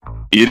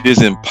it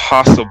is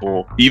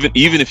impossible, even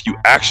if you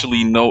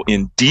actually know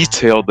in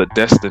detail the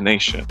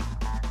destination,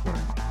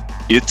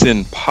 it's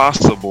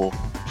impossible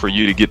for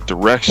you to get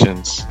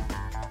directions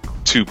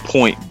to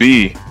point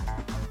B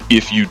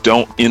if you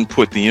don't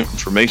input the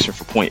information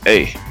for point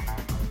A.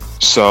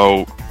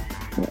 So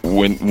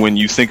when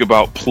you think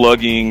about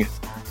plugging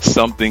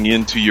something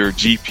into your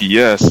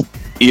GPS,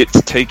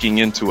 it's taking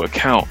into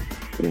account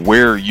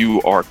where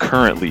you are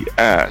currently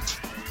at.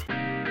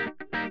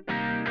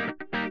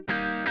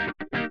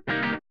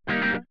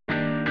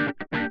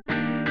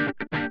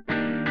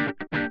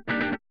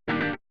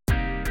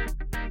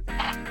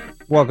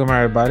 Welcome,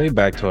 everybody,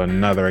 back to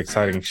another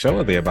exciting show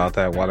of the About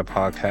That Water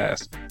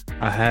podcast.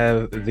 I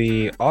have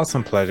the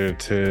awesome pleasure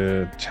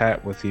to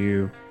chat with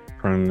you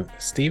from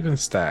Steven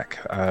Stack.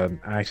 I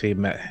actually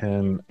met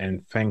him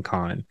in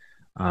FinCon.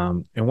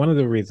 And one of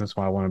the reasons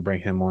why I want to bring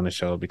him on the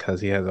show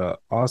because he has an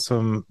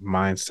awesome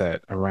mindset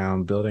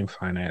around building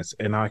finance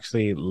and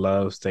actually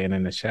loves staying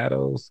in the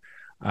shadows,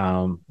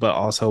 but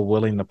also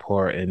willing to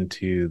pour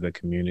into the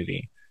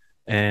community.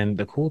 And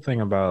the cool thing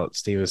about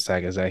Steven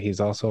Stack is that he's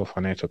also a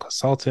financial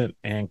consultant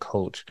and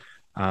coach,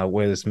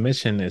 where his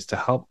mission is to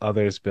help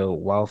others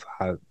build wealth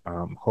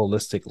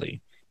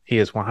holistically. He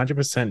is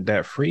 100%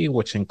 debt free,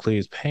 which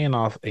includes paying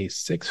off a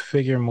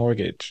six-figure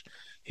mortgage.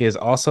 He has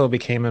also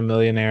became a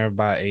millionaire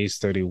by age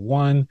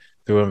 31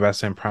 through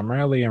investing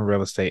primarily in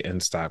real estate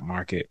and stock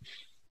market.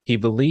 He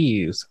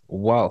believes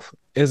wealth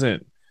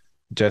isn't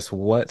just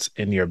what's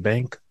in your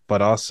bank,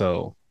 but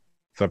also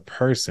the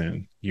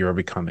person you're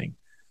becoming.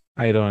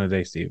 How you doing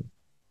today, Steve?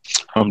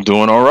 I'm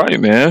doing all right,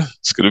 man.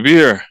 It's good to be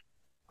here.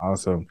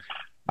 Awesome.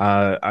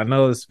 I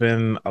know it's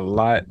been a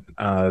lot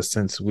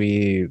since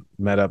we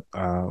met up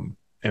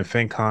in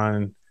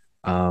FinCon.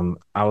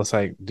 I was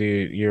like,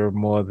 dude, you're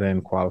more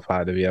than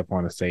qualified to be up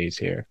on the stage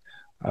here.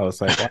 I was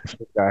like, why is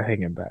this guy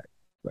hanging back?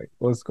 Like,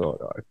 what's going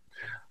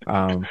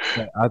on?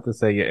 But I have to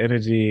say, your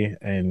energy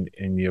and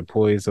your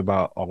poise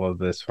about all of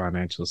this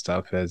financial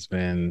stuff has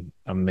been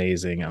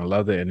amazing. I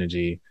love the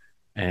energy,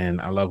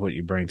 and I love what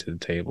you bring to the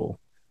table.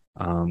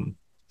 Um,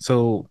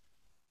 so,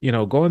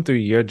 going through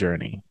your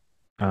journey,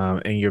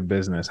 in your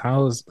business,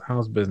 how's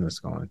business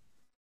going?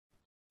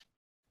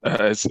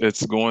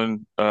 It's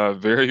going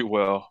very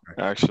well,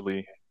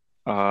 actually,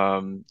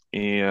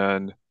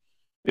 and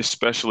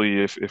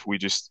especially if we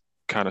just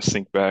kind of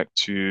think back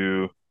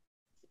to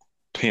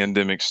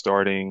pandemic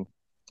starting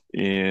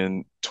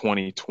in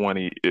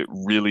 2020, it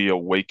really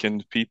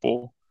awakened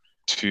people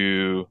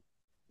to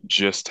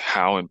just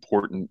how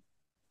important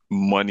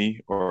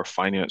money or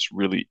finance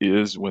really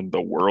is when the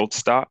world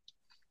stopped.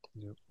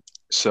 Yep.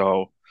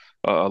 So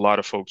a lot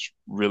of folks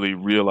really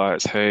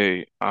realize,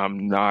 hey,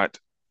 I'm not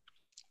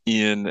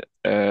in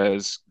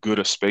as good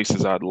a space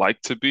as I'd like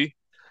to be,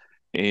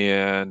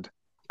 and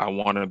I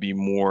want to be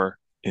more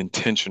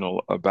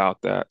intentional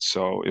about that.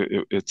 So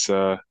it's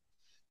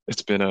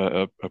been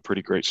a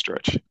pretty great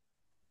stretch.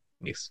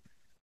 Nice.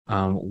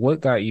 What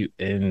got you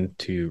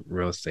into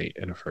real estate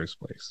in the first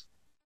place?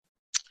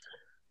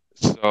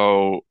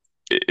 So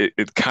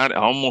it kind of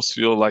I almost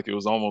feel like it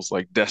was almost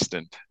like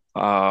destined.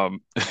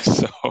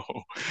 So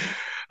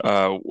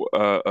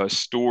a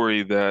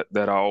story that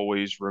I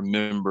always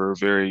remember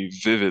very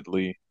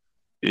vividly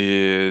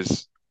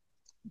is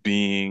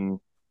being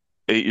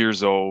 8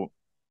 years old.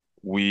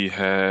 We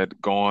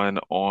had gone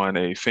on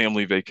a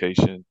family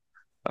vacation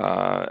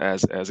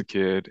as a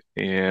kid,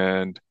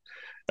 and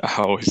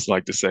I always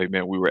like to say,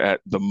 man, we were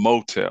at the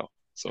motel.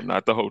 So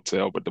not the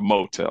hotel, but the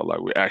motel. Like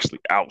we're actually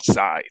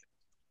outside,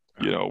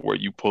 where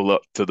you pull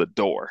up to the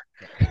door,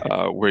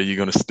 where you're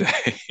gonna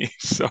stay.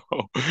 So,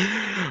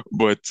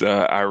 but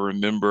I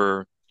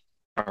remember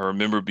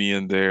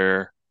being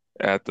there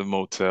at the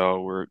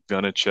motel. We're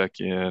gonna check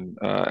in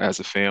as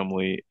a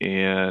family,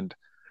 and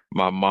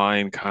my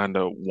mind kind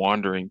of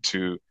wandering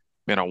to,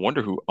 man, I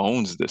wonder who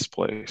owns this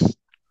place.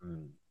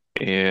 Mm.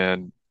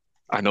 And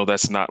I know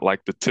that's not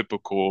like the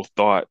typical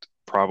thought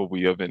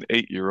probably of an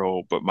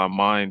 8-year-old, but my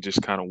mind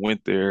just kind of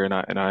went there, and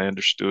I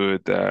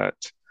understood that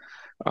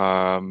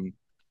um,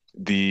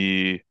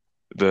 the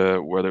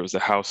whether it was the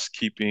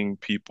housekeeping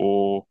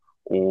people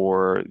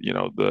or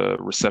the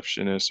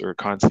receptionist or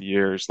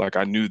concierge, like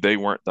I knew they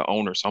weren't the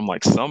owner. So I'm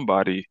like,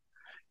 somebody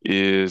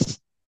is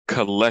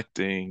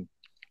collecting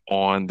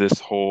on this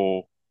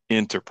whole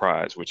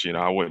enterprise, which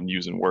I wasn't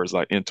using words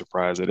like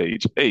enterprise at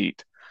age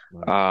 8.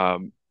 Right.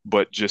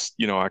 But just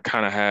I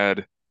kind of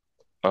had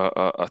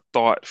a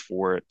thought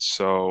for it.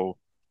 So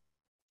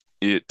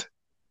it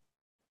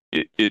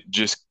it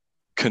just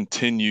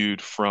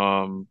continued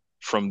from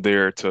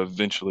there to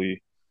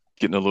eventually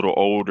getting a little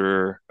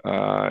older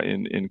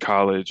in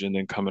college, and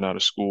then coming out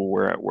of school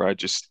where I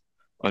just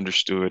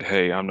understood,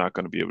 hey, I'm not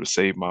going to be able to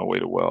save my way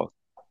to wealth.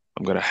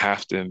 I'm going to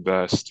have to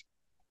invest,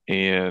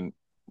 and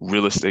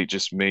real estate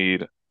just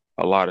made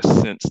a lot of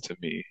sense to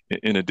me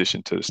in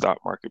addition to the stock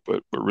market.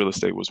 But real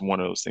estate was one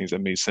of those things that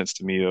made sense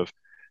to me of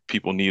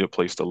people need a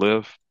place to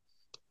live,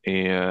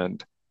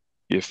 and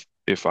if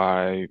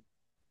I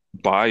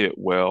buy it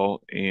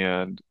well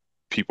and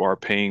people are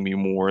paying me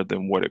more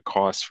than what it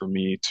costs for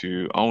me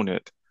to own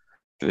it,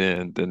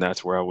 then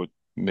that's where I would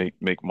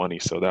make money.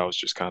 So that was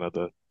just kind of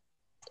the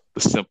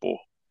simple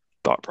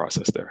thought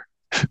process there.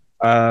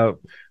 Uh,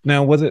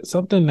 Now, was it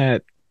something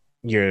that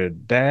your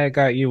dad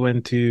got you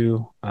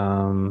into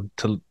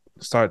to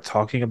start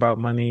talking about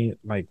money?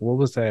 Like, what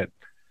was the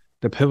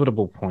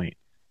pivotal point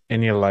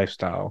in your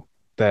lifestyle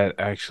that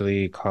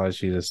actually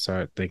caused you to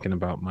start thinking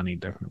about money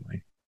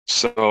differently?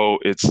 So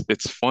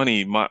it's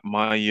funny.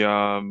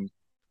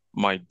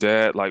 My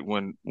dad, like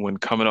when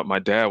coming up, my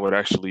dad would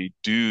actually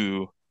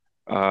do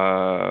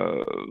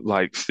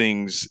like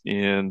things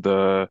in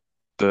the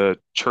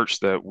church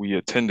that we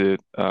attended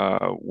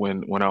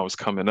when I was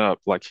coming up.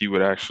 Like he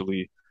would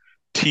actually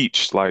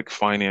teach like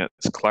finance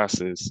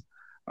classes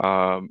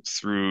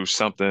through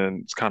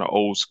something. It's kind of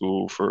old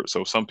school for,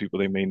 so some people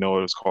they may know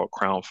it was called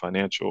Crown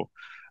Financial,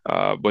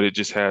 but it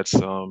just had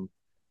some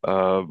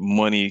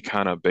money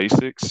kind of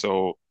basics.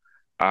 So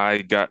I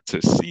got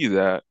to see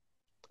that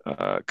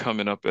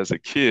coming up as a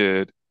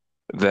kid,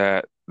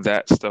 that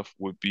that stuff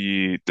would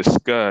be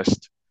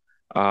discussed.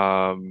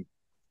 Um,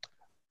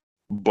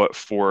 but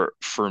for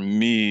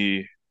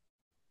me,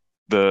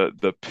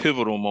 the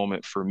pivotal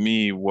moment for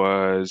me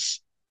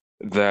was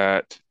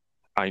that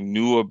I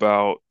knew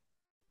about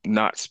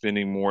not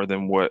spending more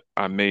than what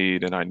I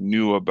made, and I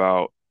knew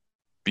about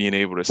being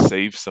able to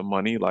save some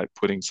money, like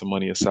putting some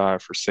money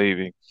aside for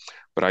saving,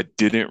 but I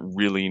didn't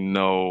really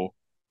know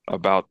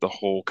about the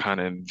whole kind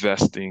of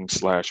investing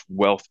slash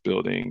wealth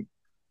building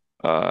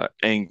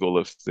angle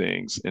of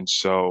things. And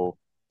so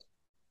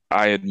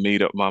I had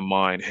made up my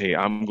mind, hey,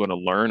 I'm going to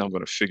learn, I'm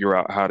going to figure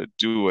out how to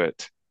do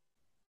it.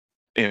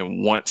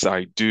 And once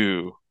I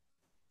do,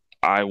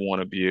 I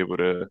want to be able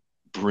to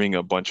bring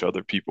a bunch of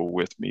other people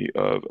with me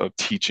of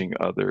teaching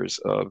others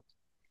of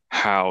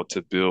how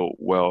to build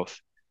wealth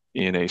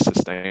in a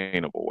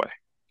sustainable way.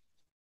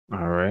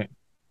 All right.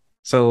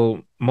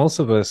 So most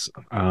of us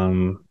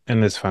in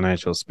this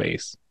financial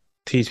space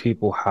teach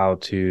people how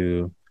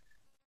to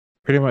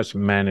pretty much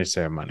manage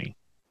their money.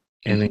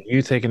 And then Mhm.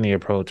 you taking the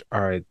approach,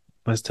 all right,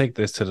 let's take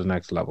this to the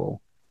next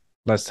level.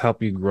 Let's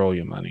help you grow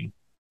your money.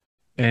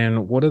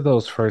 And what are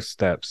those first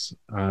steps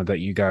that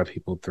you guide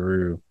people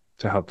through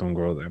to help them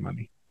grow their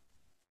money?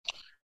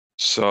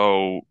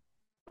 So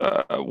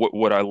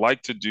what I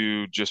like to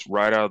do just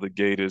right out of the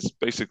gate is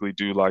basically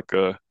do like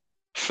a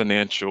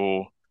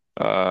financial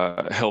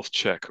health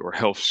check or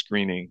health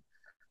screening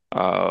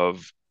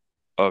of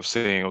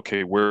saying,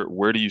 okay,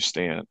 where do you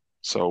stand?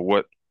 So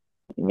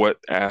what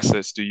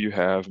assets do you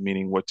have,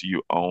 meaning what do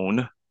you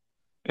own,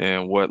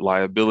 and what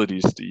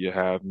liabilities do you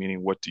have,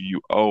 meaning what do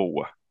you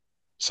owe?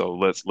 So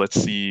let's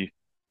see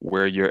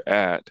where you're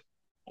at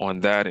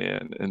on that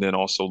end, and then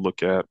also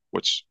look at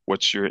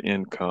what's your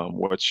income,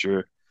 what's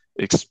your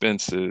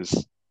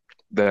expenses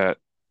that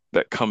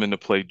that come into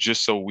play,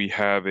 just so we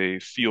have a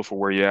feel for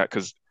where you're at.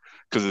 Because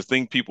the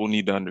thing people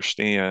need to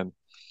understand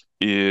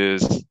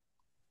is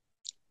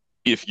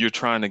if you're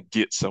trying to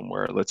get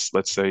somewhere, let's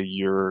say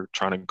you're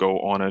trying to go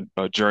on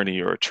a journey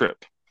or a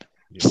trip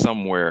Yeah.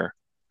 somewhere,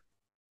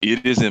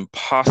 it is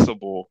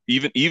impossible,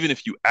 even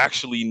if you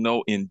actually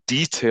know in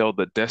detail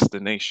the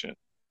destination,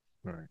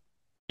 All right.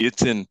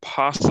 it's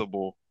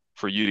impossible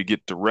for you to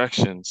get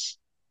directions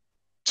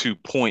to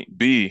point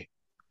B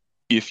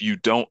if you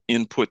don't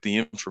input the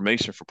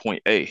information for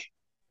point A.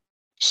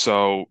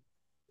 So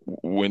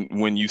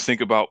when you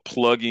think about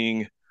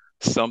plugging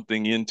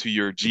something into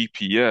your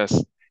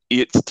GPS,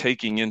 it's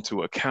taking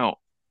into account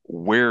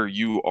where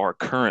you are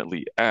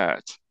currently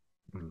at.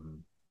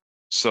 Mhm.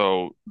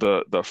 So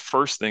the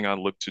first thing I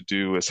look to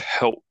do is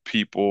help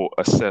people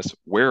assess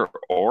where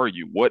are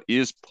you? What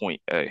is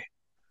point A?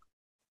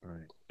 All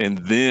right. And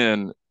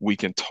then we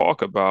can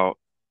talk about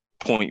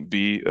point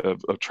B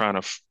of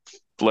trying to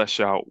flesh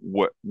out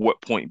what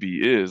point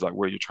B is, like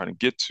where you're trying to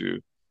get to.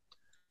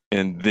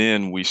 And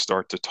then we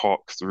start to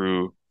talk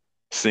through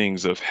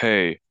things of,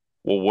 hey,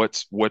 well,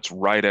 what's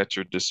right at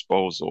your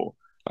disposal?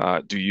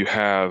 Do you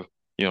have,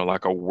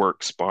 like a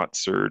work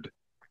sponsored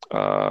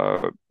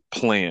uh,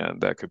 plan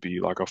that could be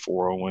like a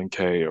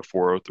 401k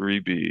or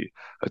 403b,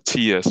 a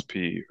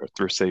TSP or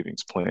thrift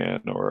savings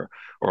plan, or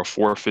a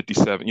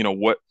 457?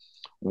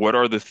 What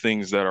are the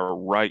things that are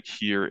right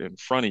here in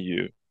front of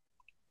you?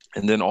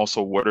 And then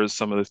also, what are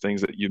some of the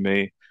things that you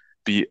may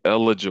be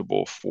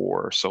eligible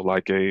for? So,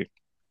 like a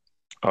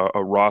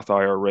Roth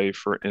IRA,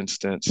 for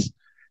instance,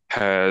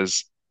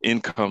 has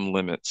income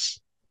limits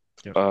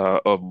Yep.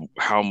 of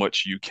how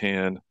much you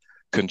can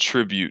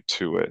contribute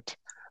to it.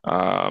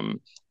 Um,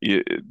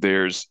 it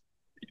there's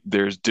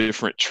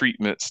different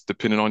treatments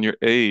depending on your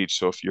age.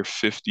 So if you're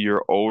 50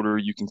 or older,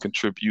 you can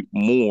contribute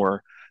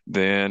more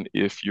than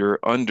if you're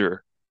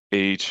under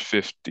age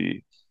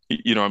 50.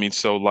 You know what I mean?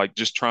 So like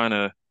just trying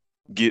to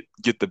get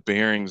the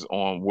bearings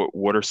on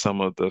what are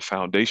some of the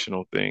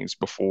foundational things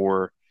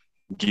before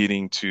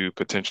getting to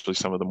potentially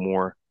some of the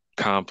more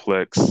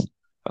complex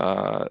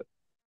uh,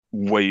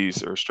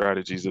 ways or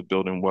strategies of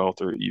building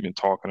wealth, or even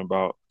talking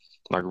about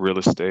like real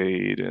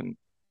estate and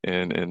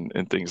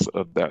things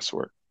of that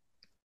sort.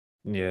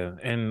 Yeah,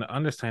 and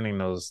understanding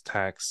those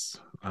tax,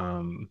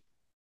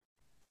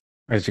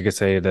 as you could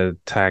say, the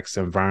tax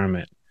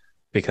environment,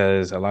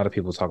 because a lot of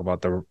people talk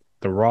about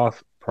the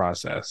Roth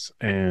process,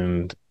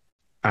 and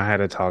I had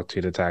to talk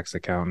to the tax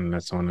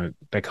accountant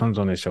that comes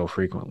on the show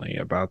frequently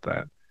about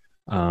that.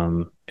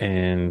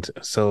 And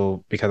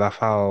so because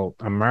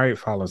I'm married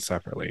filing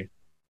separately.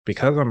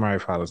 Because I'm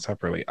married filing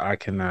separately, I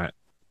cannot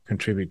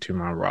contribute to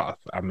my Roth.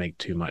 I make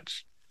too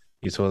much.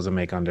 You're supposed to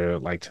make under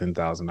like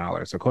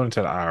 $10,000, according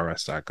to the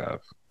IRS.gov,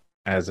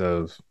 as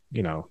of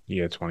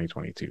year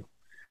 2022.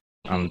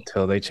 Mhm.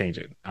 Till they change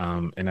it.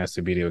 And that's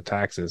the beauty of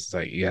taxes. It's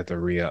like you have to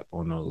re-up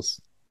on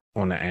those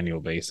on an annual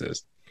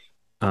basis.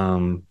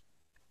 Um,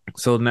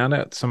 so now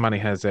that somebody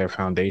has their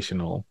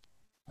foundational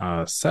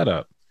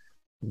setup,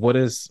 what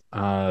is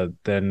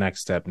their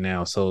next step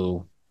now?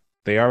 So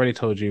they already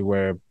told you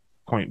where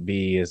point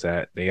B is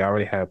at. They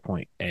already have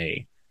point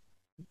A.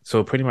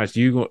 So pretty much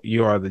you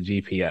are the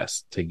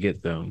GPS to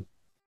get them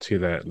to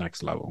that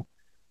next level.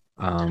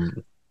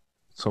 Um,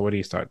 so where do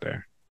you start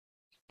there?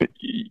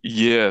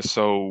 Yeah,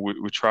 so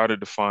we try to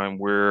define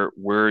where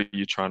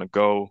you're trying to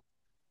go,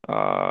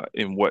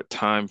 in what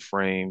time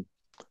frame,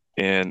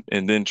 and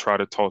then try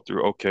to talk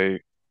through, okay,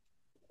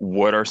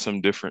 what are some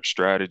different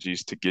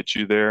strategies to get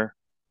you there?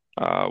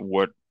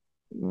 What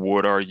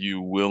are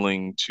you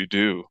willing to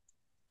do?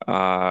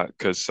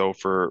 Because so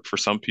for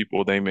some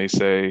people, they may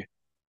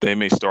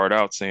start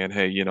out saying,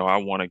 hey, I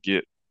want to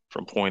get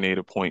from point A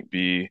to point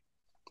B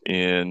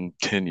in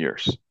 10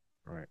 years.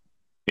 Right.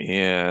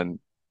 And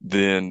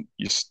then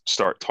you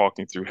start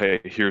talking through, hey,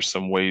 here's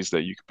some ways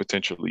that you could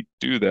potentially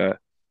do that.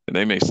 And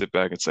they may sit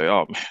back and say,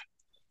 oh, man,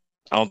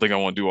 I don't think I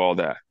want to do all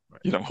that.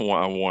 Right.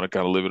 I want to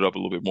kind of live it up a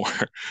little bit more.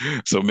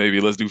 So maybe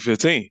let's do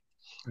 15.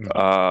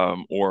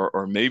 Mhm.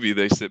 Or maybe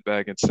they sit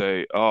back and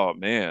say, oh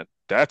man,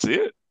 that's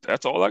it.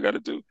 That's all I got to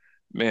do.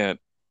 Man,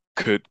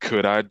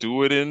 could I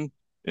do it in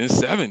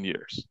 7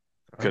 years?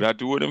 Could Right. I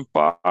do it in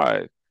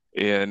 5?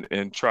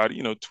 And try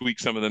to, tweak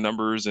some of the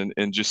numbers and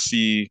just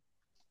see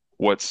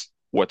what's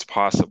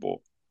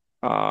possible.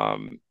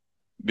 Um,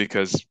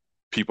 because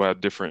people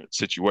have different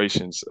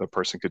situations. A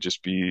person could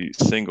just be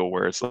single,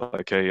 where it's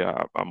like, hey,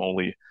 I'm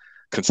only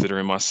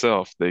considering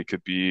myself. They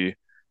could be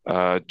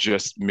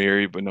just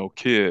married but no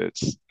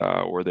kids,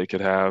 or they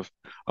could have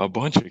a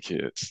bunch of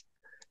kids,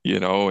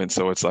 And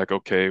so it's like,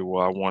 okay,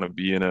 well, I want to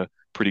be in a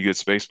pretty good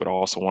space, but I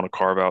also want to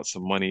carve out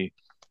some money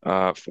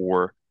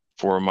for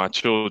my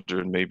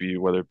children, maybe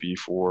whether it be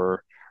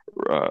for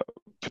uh,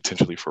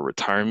 potentially for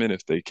retirement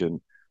if they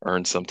can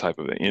earn some type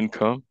of an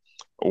income,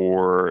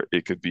 or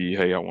it could be,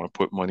 hey, I want to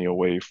put money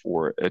away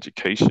for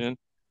education,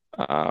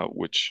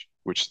 which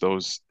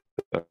those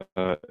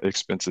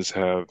expenses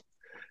have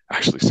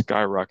actually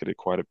skyrocketed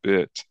quite a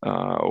bit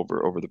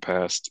over the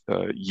past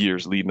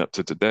years leading up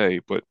to today.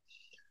 But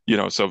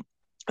so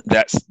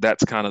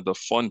that's kind of the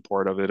fun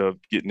part of it, of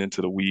getting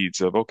into the weeds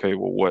of, okay,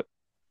 well,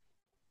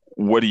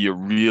 what do you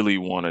really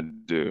want to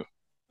do?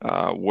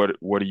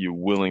 What are you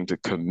willing to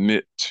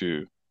commit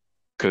to?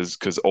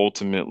 Because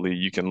ultimately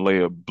you can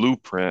lay a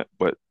blueprint,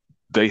 but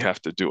they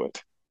have to do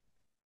it.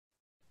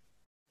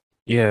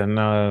 Yeah,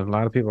 no, a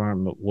lot of people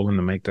aren't willing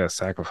to make that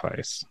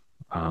sacrifice.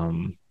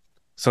 Um,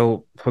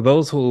 so for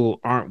those who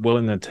aren't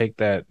willing to take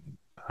that,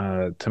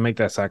 to make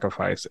that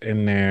sacrifice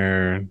in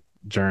their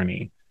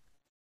journey,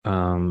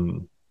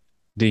 um,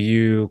 do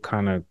you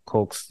kind of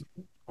coax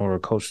or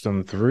coach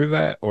them through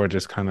that, or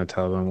just kind of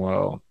tell them,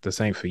 well,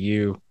 this ain't for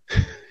you?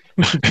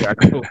 You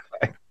gotta go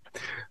back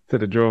to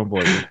the drawing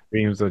board. Your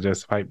dreams are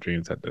just pipe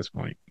dreams at this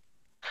point.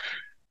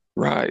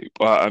 Right.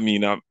 Well, I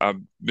mean,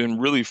 I've been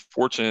really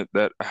fortunate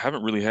that I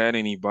haven't really had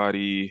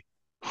anybody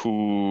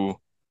who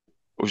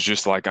was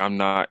just like, I'm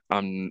not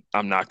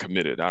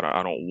committed.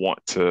 I don't want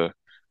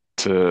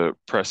to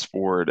press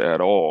forward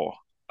at all,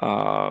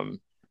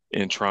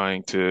 in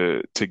trying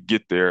to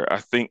get there. I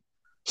think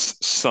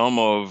some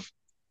of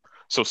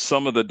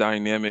the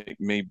dynamic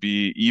may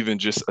be even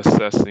just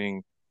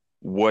assessing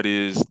what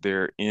is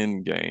their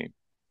end game.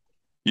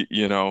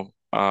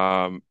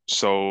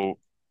 So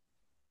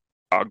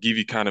I'll give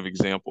you kind of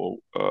example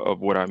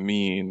of what I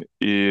mean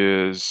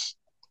is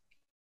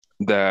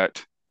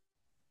that,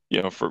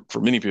 for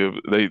many people,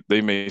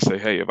 they may say,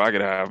 hey, if I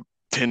could have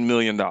 $10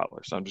 million,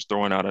 I'm just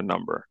throwing out a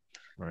number,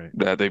 Right.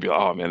 that they'd be like,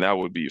 oh man, that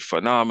would be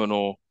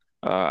phenomenal.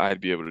 I'd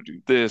be able to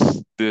do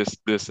this,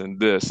 this, and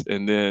this.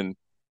 And then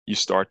you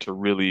start to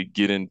really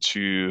get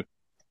into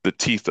the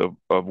teeth of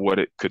what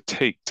it could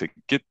take to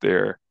get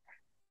there.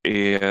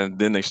 And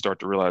then they start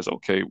to realize,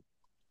 okay,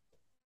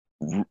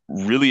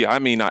 really, I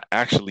may not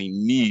actually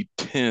need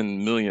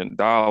 $10 million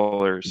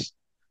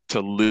to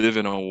live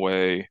in a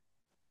way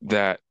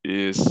that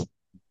is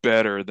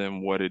better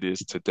than what it is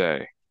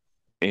today.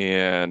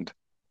 And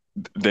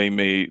they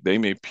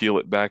may peel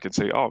it back and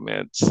say, "Oh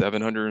man,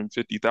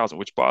 750,000,"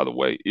 which by the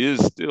way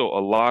is still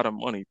a lot of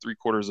money,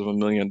 three-quarters of $1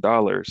 million.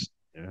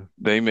 Yeah.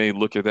 They may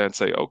look at that and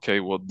say, "Okay,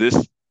 well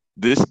this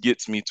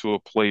gets me to a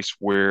place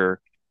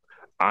where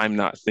I'm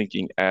not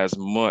thinking as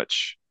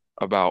much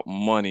about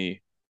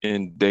money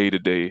in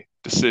day-to-day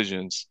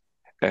decisions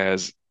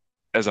as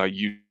as I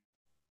used.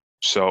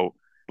 So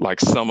like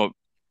some of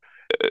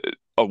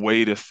a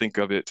way to think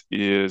of it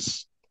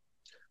is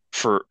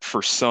for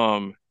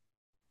some,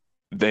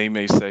 they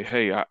may say,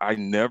 "Hey, I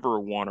never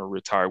want to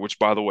retire." Which,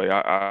 by the way,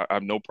 I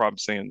have no problem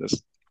saying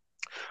this.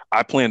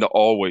 I plan to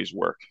always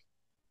work.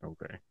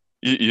 Okay.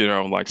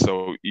 Like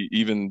so.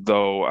 Even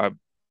though I've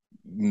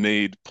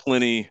made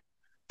plenty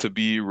to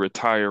be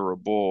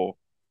retirable,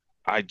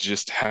 I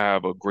just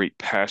have a great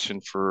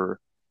passion for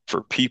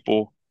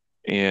people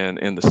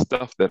and the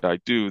stuff that I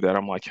do that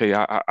I'm like, hey,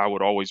 I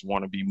would always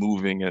want to be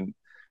moving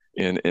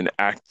and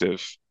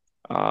active.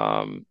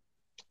 Um,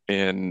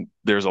 and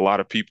there's a lot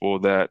of people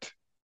that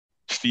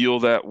feel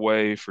that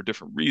way for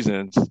different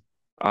reasons.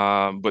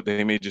 But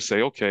they may just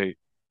say, okay,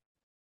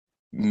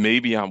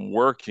 maybe I'm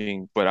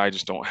working, but I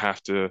just don't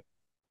have to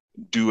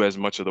do as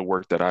much of the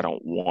work that I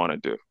don't want to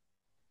do.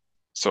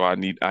 So I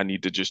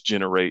need to just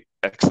generate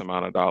X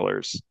amount of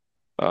dollars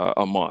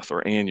a month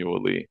or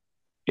annually,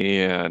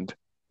 and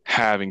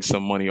having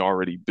some money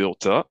already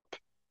built up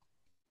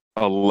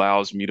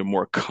allows me to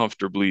more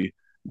comfortably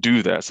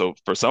do that. So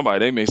for somebody,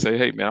 they may say,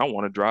 "Hey, man, I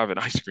want to drive an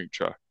ice cream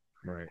truck,"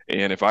 Right.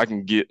 and if I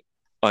can get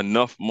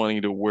enough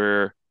money to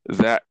where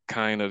that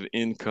kind of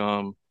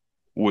income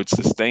would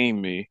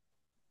sustain me,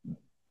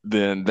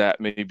 then that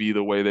may be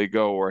the way they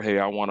go. Or hey,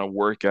 I want to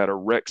work at a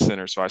rec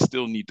center, so I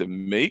still need to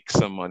make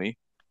some money.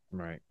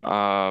 Right.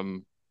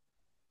 Um,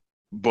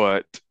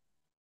 but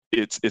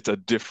it's a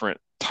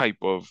different type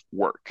of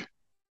work,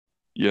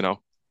 you know?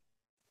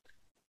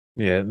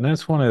 Yeah, and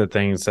that's one of the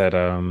things that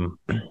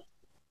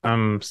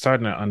I'm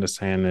starting to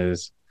understand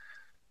is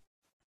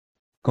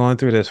going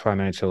through this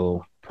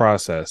financial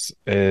process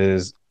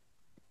is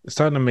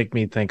starting to make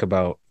me think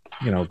about,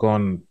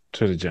 going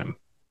to the gym.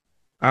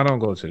 I don't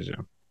go to the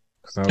gym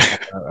because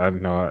I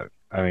know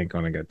I ain't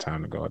gonna get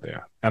time to go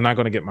there. I'm not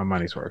gonna get my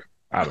money's worth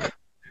out of it.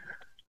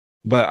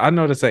 But I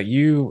noticed that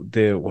you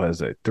did,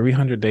 was it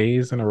 300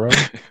 days in a row?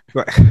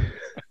 Like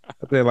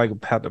they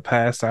like had to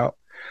pass out.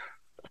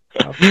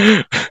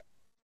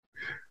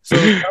 So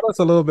tell us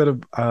a little bit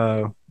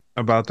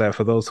about that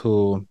for those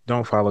who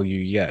don't follow you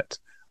yet,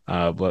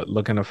 but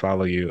looking to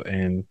follow you,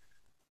 and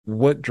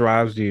what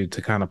drives you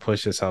to kind of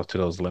push yourself to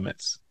those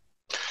limits?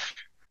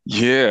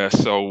 Yeah,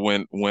 so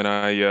when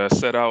I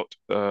set out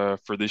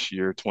for this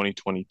year,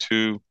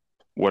 2022,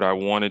 what I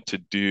wanted to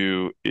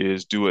do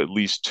is do at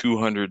least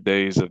 200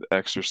 days of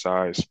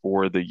exercise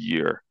for the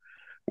year,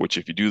 which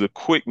if you do the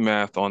quick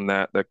math on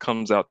that, that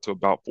comes out to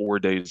about 4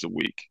 days a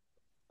week,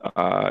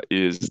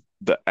 is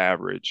the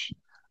average.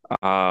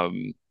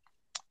 Um,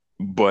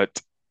 but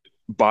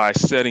by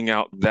setting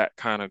out that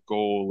kind of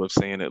goal of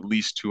saying at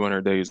least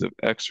 200 days of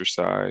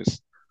exercise,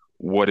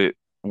 what it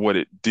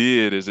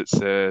did is it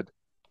said,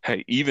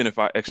 hey, even if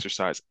I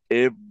exercise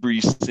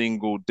every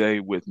single day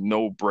with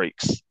no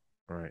breaks,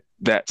 Right.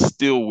 that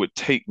still would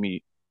take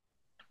me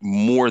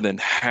more than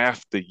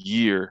half the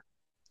year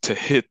to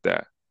hit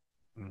that,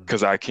 Mm,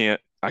 because I can't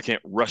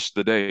rush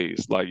the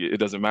days. Like it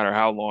doesn't matter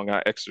how long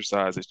I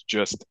exercise, it's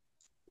just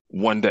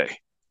one day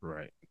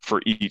right.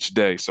 for each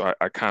day. So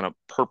I kind of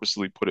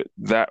purposely put it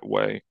that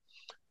way.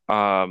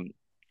 Um,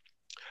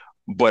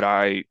 but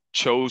I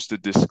chose to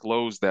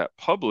disclose that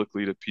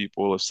publicly to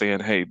people of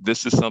saying, hey,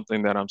 this is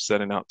something that I'm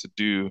setting out to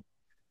do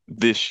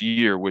this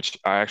year, which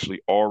I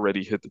actually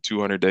already hit the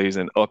 200 days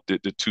and upped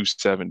it to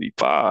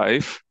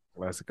 275.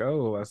 Let's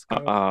go. Let's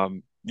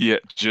go. Yeah,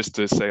 just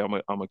to say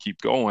I'm gonna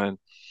keep going.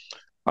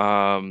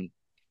 Um,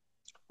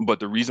 but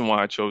the reason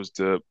why I chose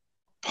to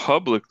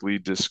publicly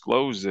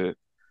disclose it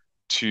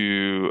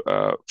to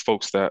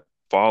folks that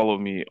follow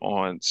me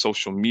on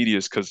social media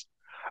is because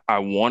I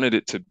wanted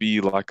it to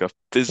be like a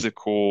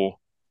physical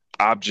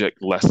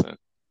object lesson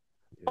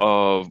Yeah.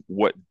 of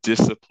what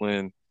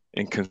discipline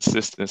and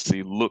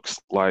consistency looks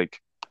like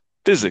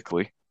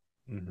physically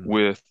Hmm.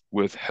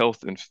 with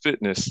health and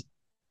fitness,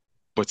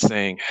 but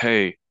saying,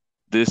 hey,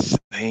 this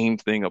same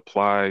thing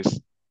applies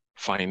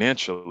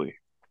financially,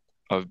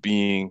 of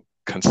being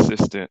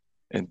consistent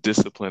and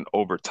disciplined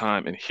over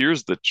time. And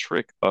here's the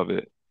trick of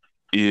it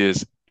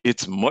is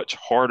it's much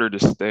harder to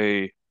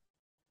stay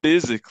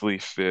physically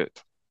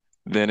fit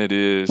than it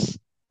is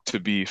to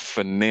be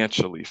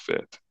financially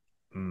fit.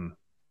 Mm.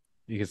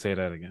 You can say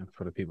that again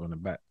for the people in the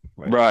back.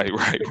 Like, Right,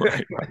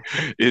 right.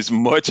 It's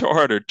much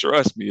harder,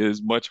 trust me,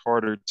 it's much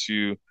harder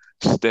to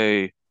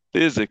stay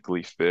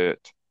physically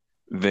fit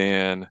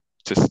than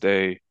to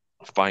stay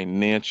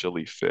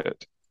financially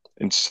fit.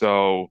 And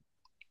so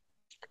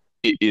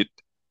it, it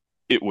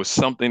it was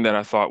something that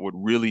I thought would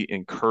really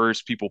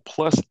encourage people.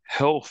 Plus,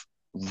 health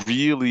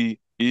really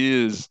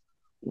is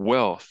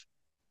wealth.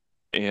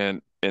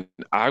 And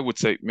I would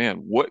say, man,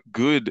 what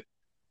good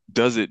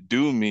does it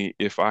do me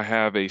if I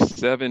have a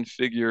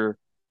seven-figure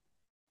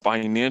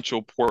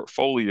financial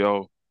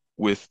portfolio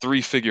with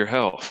three-figure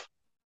health?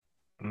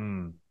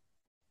 mm,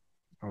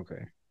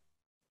 okay.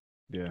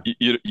 Yeah.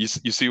 You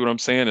see what I'm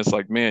saying? It's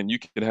like, man, you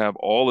could have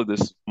all of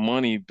this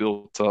money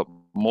built up,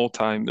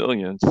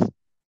 multi-millions,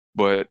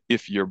 but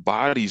if your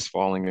body's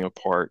falling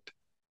apart,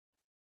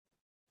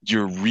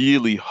 you're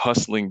really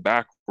hustling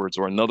backwards backwards.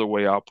 Or another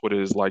way I'll put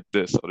it is like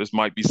this. So this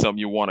might be something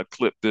you want to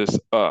clip this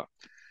up,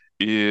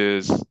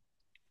 is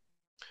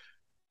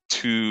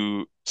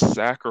to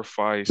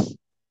sacrifice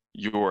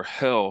your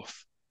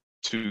health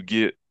to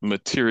get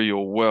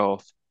material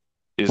wealth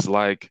is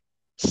like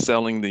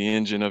selling the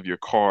engine of your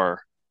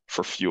car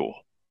for fuel.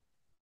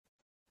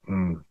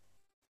 Mm,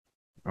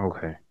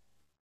 okay.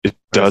 It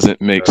That's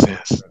doesn't make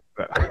sense.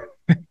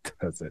 it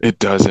doesn't. It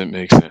doesn't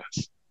make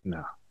sense.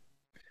 No.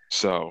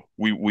 So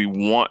we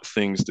want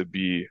things to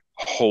be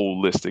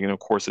holistic. And of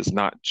course, it's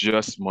not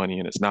just money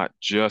and it's not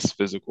just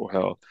physical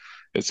health.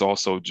 It's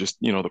also just,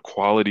 the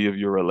quality of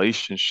your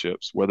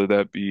relationships, whether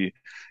that be,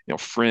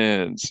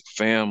 friends,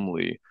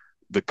 family,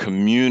 the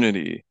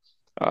community,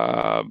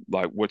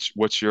 like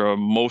what's your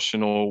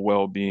emotional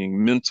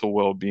well-being, mental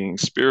well-being,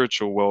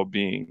 spiritual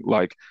well-being,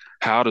 like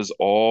how does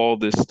all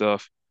this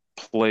stuff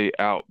play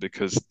out?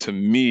 Because to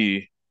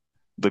me,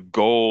 the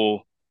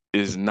goal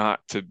is not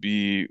to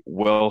be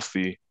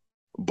wealthy,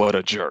 but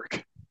a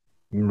jerk.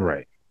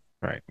 Right.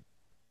 Right.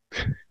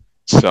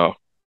 So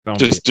Don't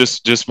be.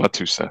 just my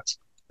 2 cents.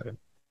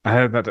 I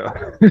had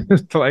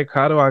that. Like,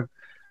 how do I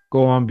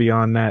go on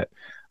beyond that?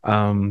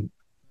 Um,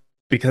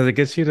 because it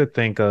gets you to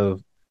think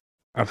of.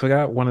 I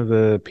forgot one of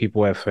the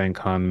people at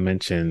FanCon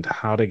mentioned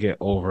how to get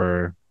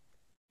over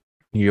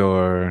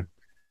your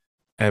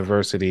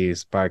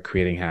adversities by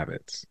creating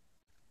habits.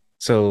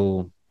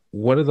 So,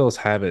 what are those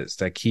habits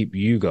that keep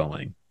you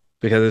going?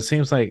 Because it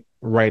seems like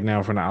right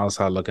now, from the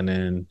outside looking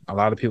in, a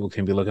lot of people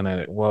can be looking at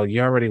it. Well,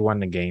 you already won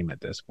the game at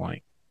this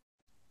point.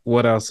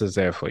 What else is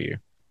there for you?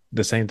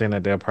 The same thing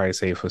that they'll probably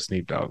say for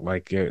Snoop Dogg.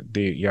 Like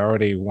you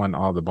already won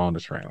all the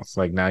bonus rounds.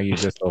 Like now you're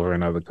just over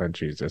in other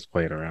countries, just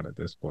playing around at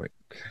this point.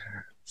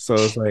 So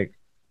it's like,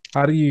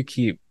 how do you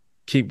keep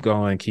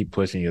going, keep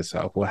pushing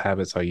yourself? What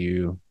habits are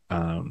you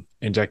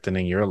injecting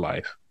in your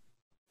life?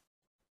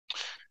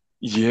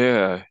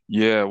 Yeah,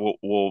 yeah.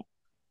 Well,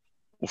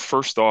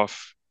 first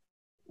off,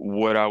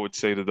 what I would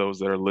say to those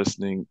that are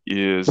listening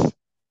is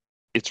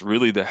it's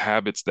really the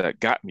habits that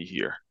got me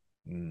here.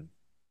 Mm,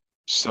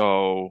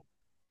 So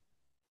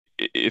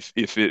if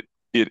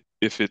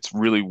it's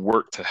really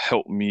worked to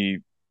help me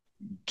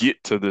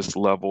get to this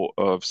level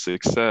of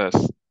success,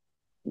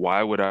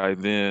 why would I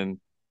then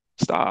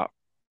stop?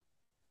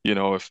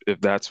 If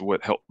that's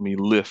what helped me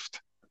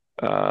lift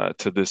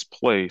to this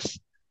place.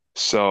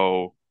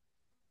 So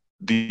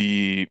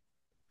the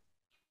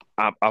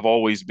I've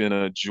always been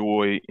a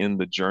joy in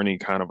the journey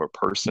kind of a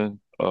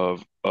person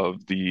of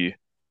the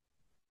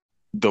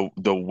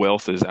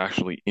wealth is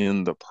actually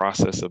in the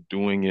process of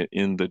doing it,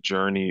 in the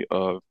journey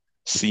of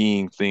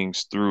seeing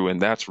things through,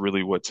 and that's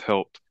really what's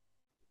helped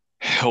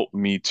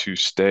me to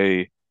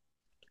stay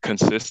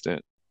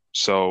consistent.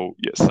 So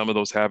yeah, some of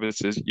those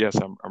habits is yes,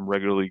 I'm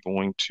regularly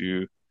going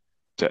to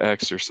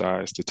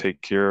exercise, to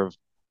take care of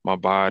my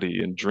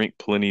body and drink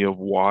plenty of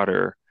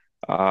water.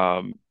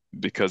 Um,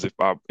 because if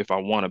I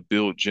want to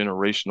build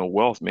generational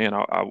wealth, man,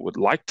 I would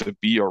like to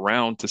be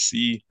around to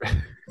see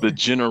the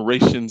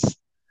generations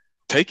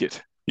take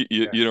it.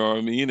 yeah. You know what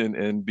I mean?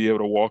 And be able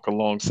to walk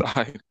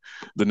alongside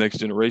the next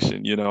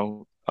generation,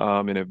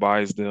 and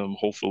advise them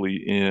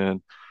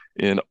hopefully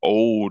in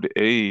old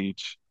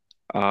age.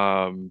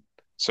 Um,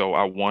 so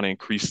I want to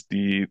increase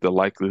the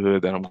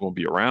likelihood that I'm going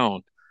to be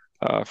around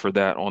for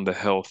that on the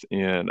health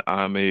end.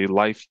 I'm a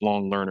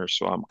lifelong learner,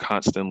 so I'm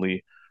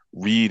constantly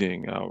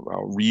reading.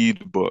 I'll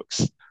read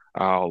books.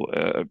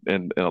 And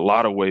in a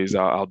lot of ways,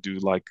 I'll do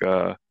like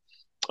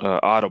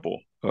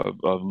Audible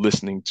of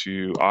listening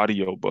to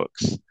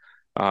audiobooks,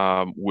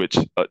 which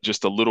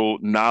just a little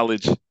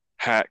knowledge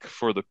hack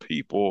for the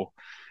people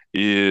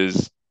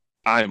is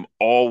I'm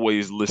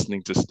always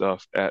listening to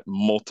stuff at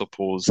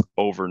multiples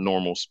over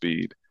normal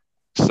speed.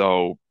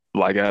 So,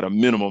 like at a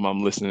minimum,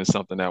 I'm listening to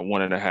something at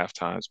 1.5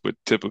 times, but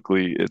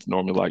typically it's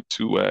normally like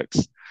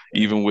 2x,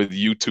 even with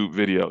YouTube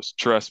videos.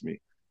 Trust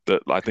me,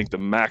 I think the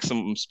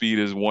maximum speed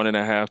is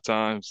 1.5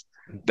 times.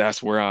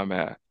 That's where I'm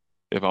at.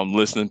 If I'm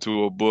listening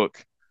to a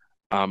book,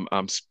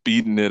 I'm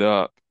speeding it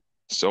up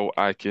so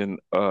I can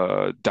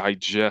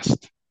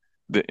digest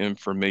the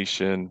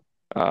information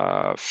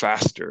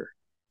faster,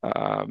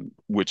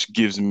 which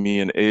gives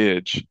me an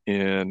edge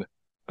in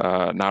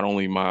not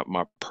only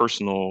my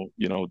personal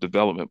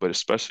development, but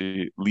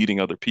especially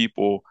leading other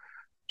people,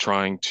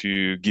 trying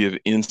to give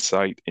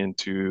insight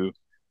into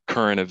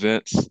current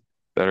events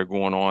that are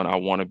going on. I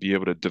want to be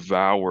able to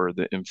devour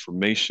the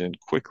information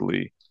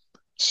quickly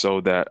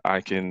so that I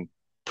can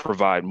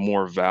provide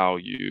more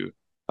value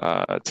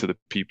to the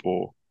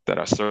people that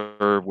I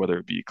serve, whether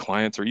it be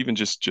clients or even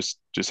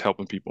just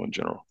helping people in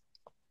general.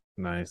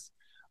 Nice.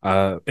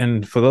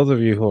 And for those of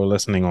you who are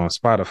listening on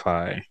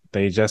Spotify,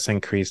 they just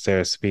increased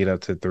their speed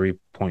up to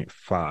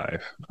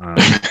 3.5.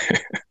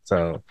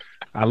 So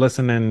I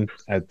listen in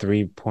at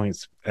 3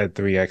 points at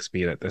 3x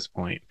speed at this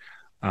point.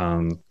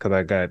 Because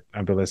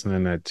I've been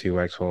listening at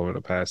 2x for over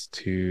the past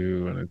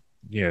 2.5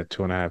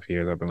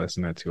 years. I've been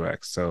listening at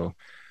 2x. So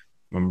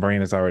my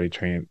brain is already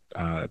trained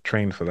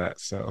for that.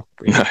 So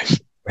Nice.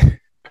 like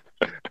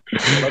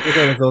I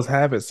said, it's those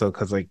habits. So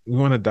because like we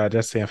want to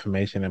digest the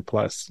information, and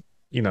plus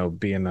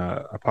being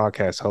a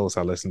podcast host,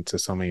 I listen to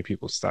so many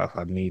people's stuff.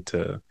 I need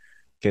to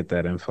get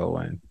that info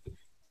in.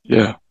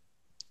 Yeah.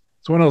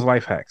 It's one of those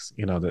life hacks,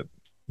 that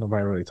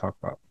nobody really talk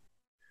about.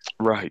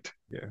 Right.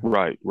 Yeah.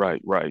 Right.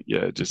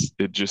 Yeah.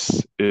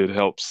 It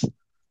helps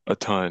a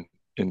ton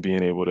in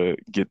being able to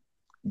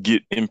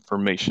get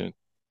information.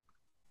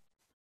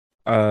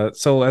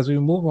 So as we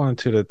move on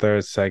to the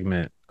third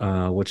segment,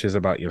 which is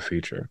about your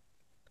future,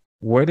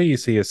 where do you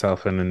see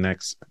yourself in the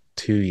next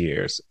 2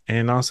 years,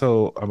 and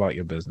also about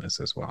your business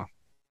as well?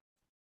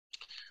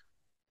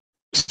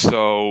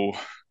 So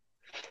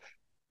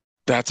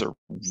that's a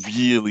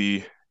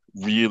really,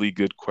 really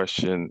good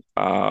question.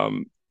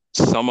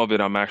 Some of it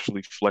I'm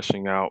actually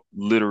fleshing out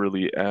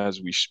literally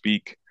as we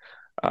speak.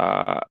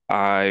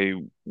 I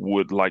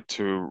would like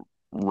to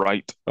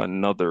write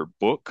another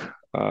book.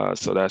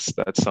 So that's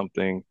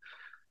something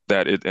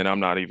and I'm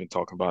not even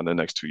talking about in the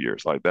next 2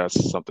 years. Like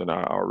that's something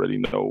I already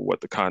know what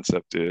the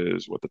concept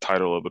is, what the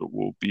title of it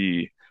will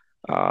be,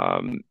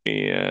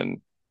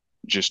 and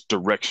just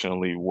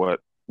directionally what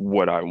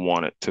I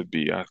want it to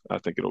be. I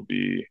think it'll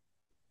be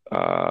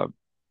uh,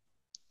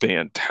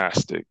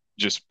 fantastic.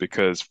 Just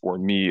because for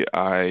me,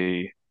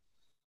 I'm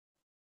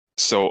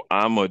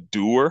a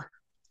doer,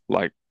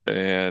 like,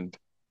 and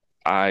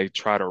I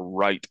try to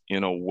write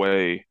in a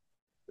way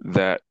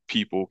that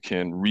people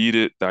can read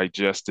it,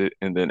 digest it,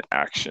 and then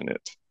action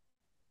it.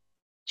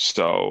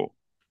 So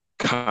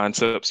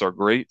concepts are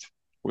great,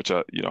 which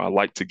I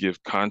like to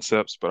give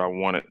concepts, but I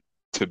want it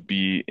to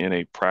be in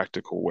a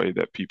practical way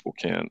that people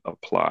can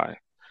apply.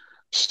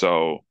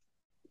 So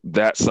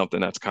that's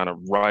something that's kind of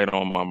right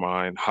on my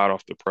mind, hot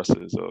off the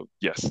presses of,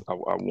 yes, I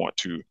want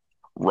to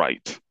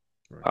write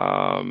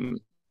Right. um,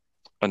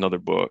 another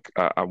book.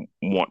 I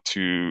want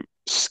to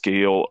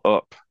scale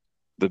up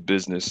the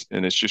business,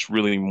 and it's just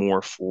really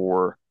more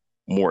for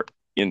more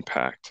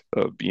impact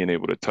of being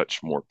able to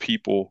touch more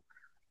people.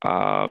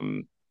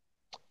 Um,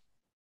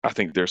 I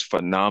think there's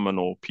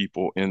phenomenal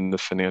people in the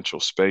financial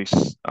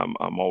space.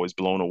 I'm always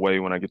blown away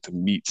when I get to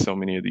meet so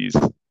many of these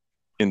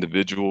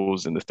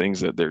individuals and the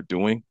things that they're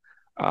doing.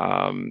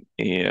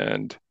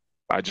 And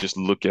I just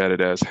look at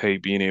it as, hey,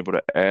 being able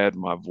to add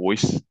my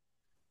voice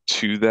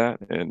to that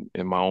and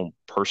my own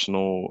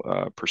personal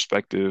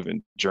perspective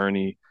and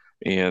journey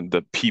and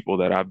the people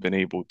that I've been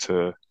able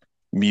to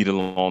meet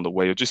along the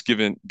way, of just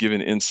giving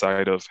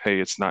insight of, hey,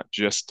 it's not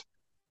just,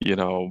 you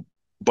know,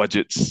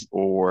 budgets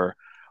or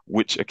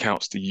which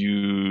accounts to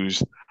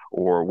use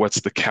or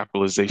what's the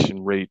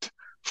capitalization rate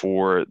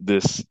for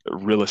this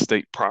real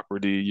estate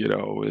property,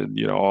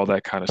 and all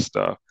that kind of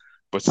stuff.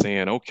 But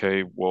saying,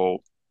 okay,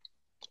 well,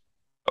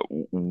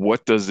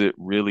 what does it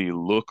really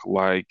look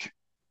like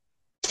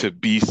to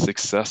be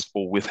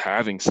successful with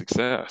having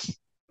success?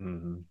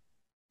 Hmm.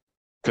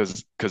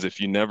 Because if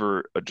you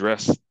never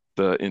address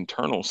the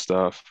internal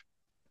stuff,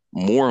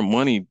 more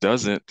money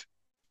doesn't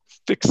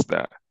fix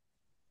that.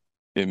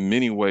 In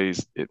many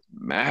ways, it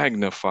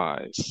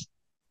magnifies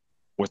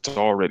what's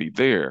already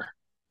there.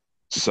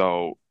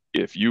 So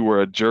if you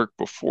were a jerk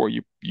before,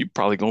 you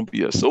probably gonna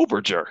be a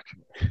sober jerk.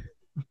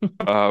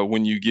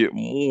 When you get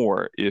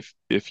more, if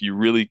you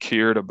really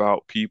cared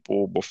about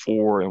people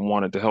before and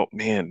wanted to help,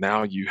 man,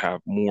 now you have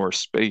more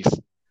space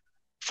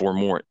for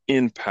more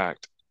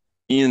impact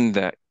in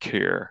that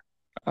care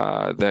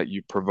that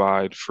you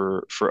provide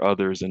for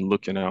others and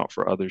looking out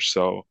for others.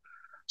 So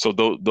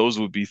those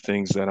would be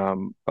things that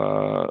I'm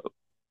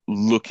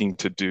looking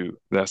to do.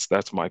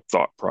 That's my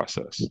thought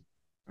process.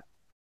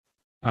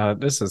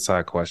 This is a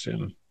side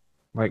question.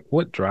 Like,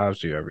 what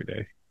drives you every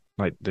day?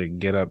 Like to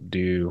get up,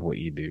 do what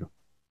you do.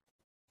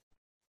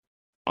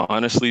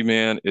 Honestly,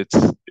 man, it's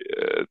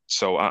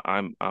so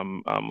I'm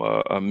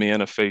a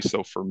man of faith.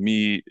 So for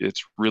me,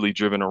 it's really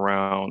driven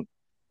around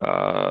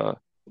uh,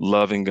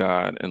 loving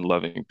God and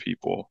loving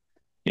people,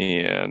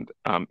 and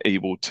I'm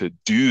able to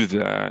do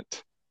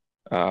that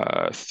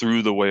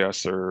through the way I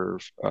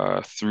serve,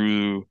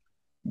 through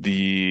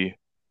the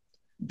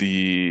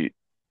the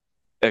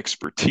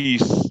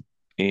expertise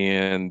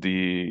and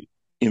the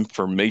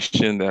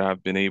information that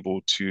I've been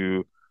able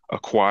to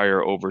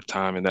acquire over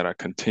time and that I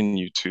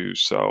continue to.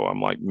 So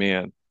I'm like,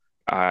 man,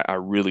 I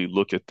really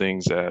look at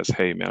things as,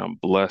 hey, man, I'm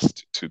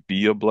blessed to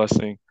be a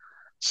blessing.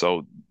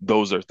 So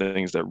those are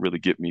things that really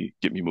get me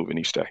moving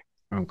each day.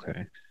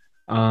 Okay.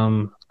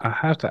 I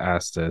have to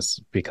ask this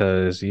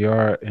because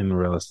you're in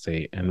real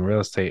estate, and real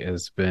estate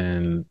has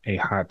been a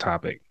hot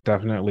topic,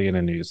 definitely in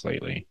the news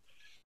lately.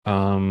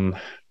 Um,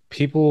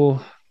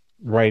 People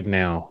right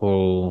now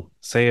who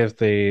say if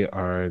they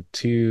are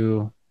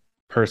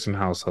two-person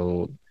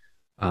household,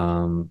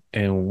 and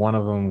one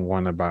of them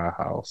want to buy a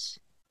house,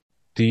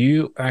 do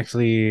you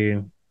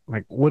actually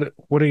like what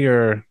are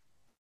your,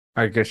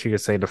 I guess you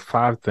could say, the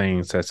five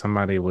things that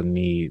somebody would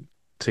need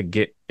to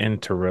get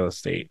into real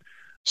estate?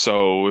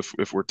 So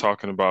if we're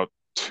talking about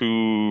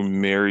two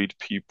married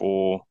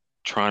people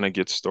trying to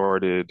get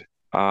started,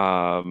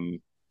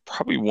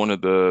 probably one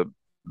of the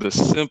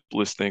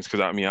simplest things,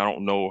 because I mean I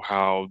don't know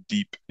how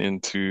deep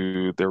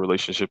into their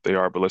relationship they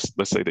are, but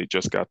let's say they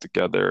just got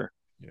together.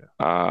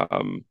 Yeah.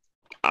 Um,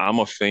 I'm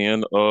a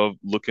fan of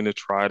looking to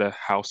try to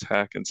house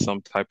hack in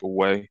some type of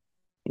way,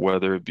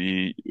 whether it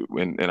be,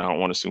 and I don't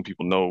want to assume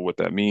people know what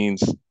that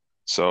means.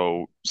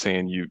 So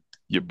saying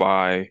you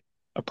buy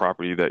a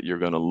property that you're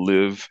going to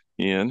live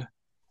in,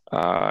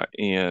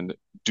 and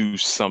do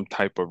some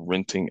type of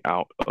renting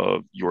out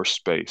of your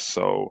space.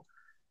 So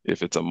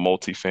if it's a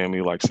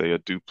multifamily, like say a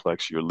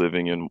duplex, you're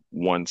living in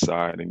one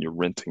side and you're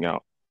renting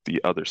out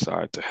the other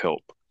side to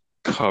help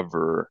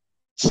cover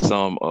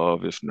some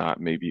of, if not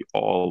maybe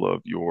all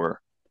of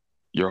your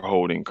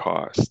holding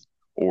costs.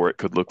 Or it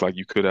could look like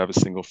you could have a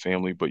single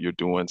family, but you're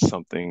doing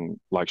something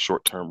like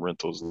short-term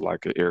rentals,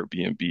 like an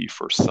Airbnb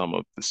for some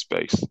of the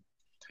space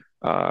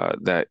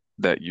that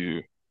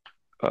you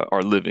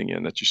are living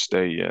in, that you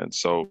stay in.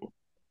 So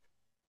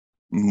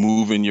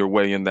moving your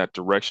way in that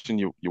direction,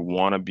 you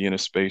want to be in a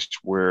space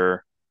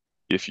where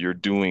if you're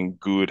doing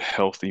good,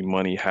 healthy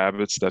money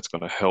habits, that's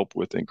going to help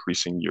with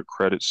increasing your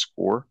credit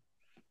score,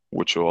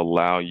 which will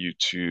allow you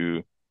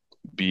to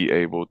be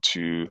able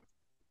to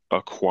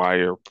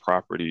acquire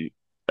property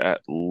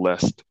at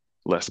less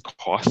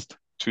cost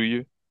to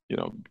you,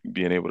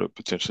 being able to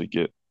potentially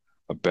get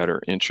a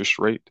better interest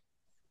rate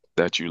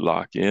that you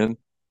lock in.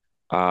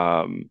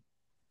 Um,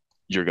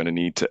 you're going to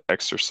need to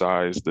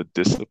exercise the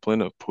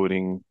discipline of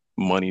putting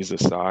monies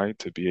aside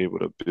to be able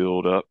to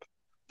build up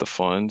the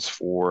funds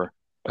for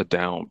a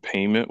down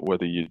payment,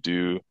 whether you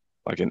do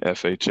like an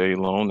FHA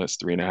loan that's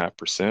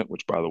 3.5%,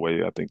 which by the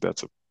way, I think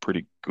that's a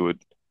pretty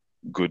good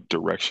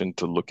direction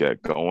to look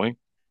at going,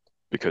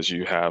 because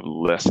you have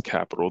less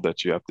capital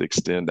that you have to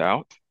extend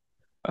out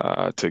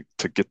to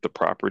get the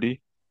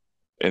property.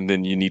 And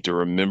then you need to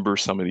remember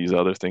some of these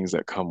other things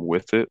that come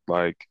with it,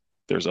 like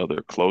there's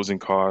other closing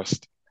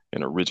costs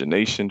and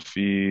origination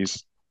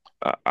fees.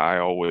 I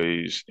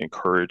always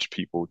encourage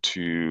people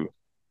to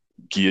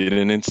get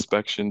an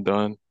inspection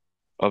done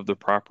of the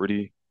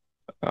property.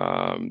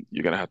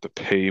 You're going to have to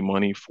pay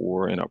money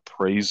for an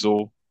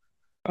appraisal.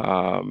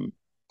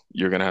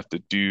 You're going to have to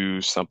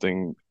do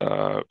something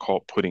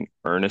called putting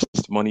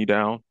earnest money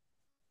down,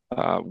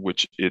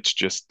 which it's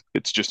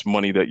just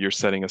money that you're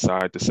setting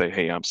aside to say,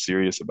 hey, I'm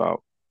serious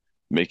about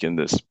making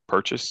this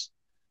purchase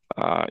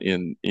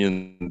in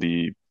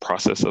the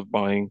process of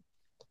buying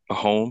a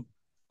home.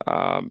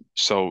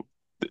 So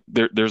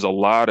there's a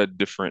lot of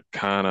different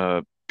kind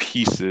of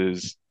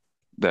pieces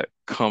that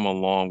come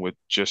along with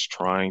just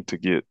trying to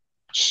get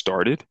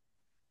started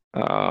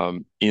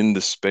in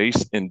the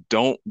space, and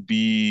don't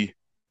be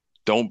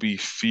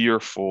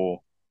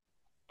fearful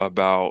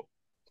about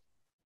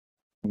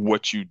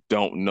what you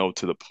don't know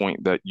to the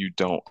point that you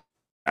don't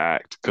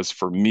act. Because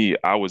for me,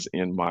 I was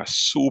in my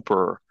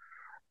super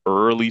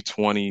early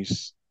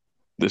 20s.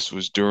 This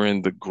was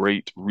during the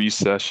Great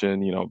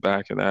Recession,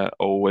 back in that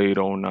 08,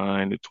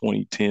 09 to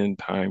 2010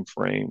 time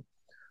frame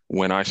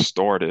when I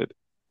started.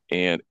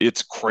 And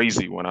it's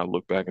crazy when I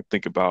look back and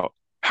think about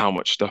how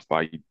much stuff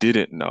I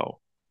didn't know.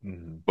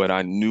 Mm-hmm. But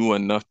I knew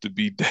enough to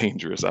be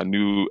dangerous. I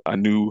knew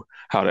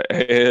how to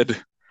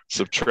add,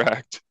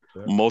 subtract,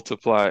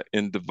 multiply,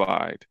 and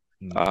divide,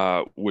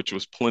 which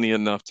was plenty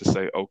enough to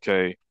say,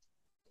 okay,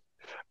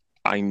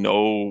 I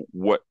know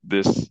what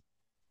this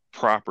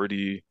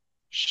property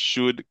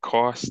should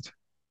cost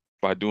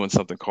by doing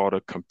something called a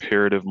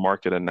comparative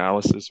market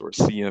analysis, or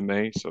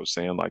CMA. So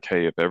saying like,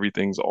 hey, if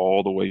everything's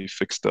all the way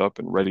fixed up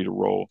and ready to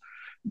roll,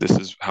 this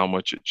is how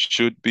much it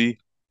should be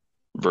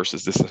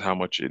versus this is how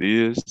much it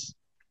is.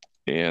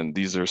 And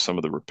these are some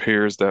of the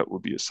repairs that will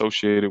be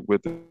associated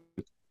with it.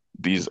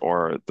 These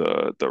are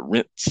the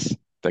rents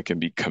that can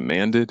be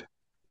commanded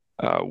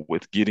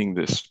with getting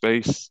this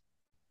space.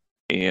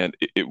 And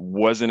it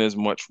wasn't as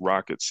much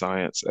rocket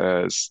science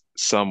as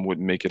some would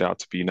make it out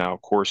to be. Now,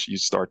 of course, you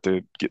start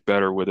to get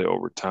better with it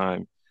over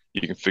time.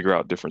 You can figure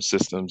out different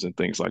systems and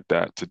things like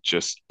that to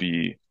just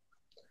be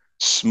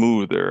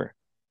smoother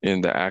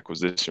in the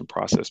acquisition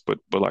process. But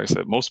like I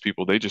said, most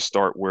people, they just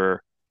start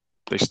where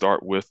they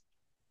start with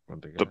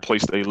the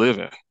place they live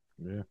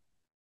in.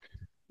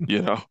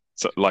 Yeah.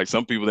 So like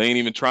some people, they ain't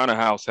even trying to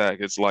house hack.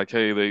 It's like,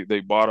 hey,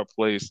 they bought a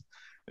place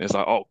and it's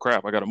like, oh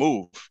crap, I got to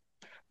move.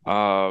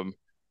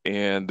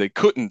 And they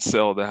couldn't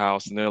sell the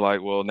house, and they're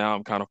like, well, now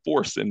I'm kind of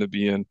forced into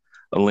being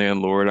a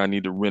landlord. I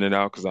need to rent it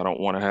out because I don't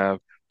want to have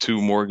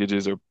two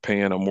mortgages or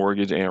paying a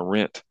mortgage and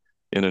rent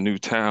in a new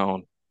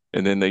town.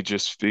 And then they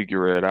just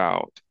figure it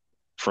out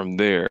from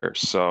there.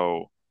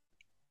 So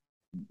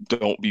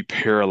don't be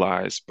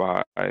paralyzed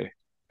by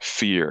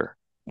fear.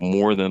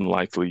 More than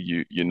likely,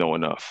 you know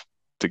enough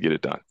to get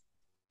it done.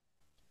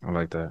 I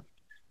like that.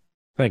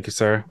 Thank you,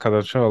 sir. Because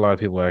I'm sure a lot of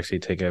people actually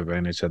take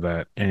advantage of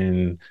that.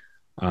 And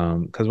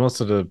because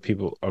most of the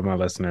people or my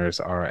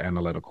listeners are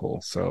analytical,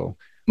 so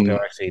they'll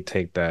actually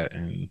take that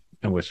and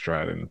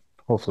withdraw it, and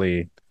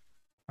hopefully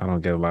I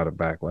don't get a lot of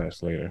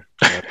backlash later.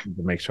 To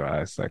make sure I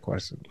ask that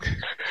question.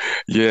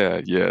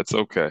 Yeah, it's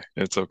okay.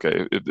 It's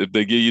okay. If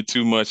they give you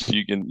too much,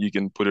 you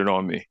can put it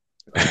on me.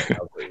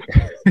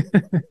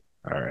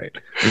 All right.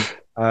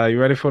 You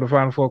ready for the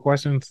final 4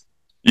 questions?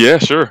 Yeah,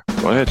 sure.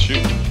 Go ahead,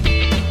 shoot.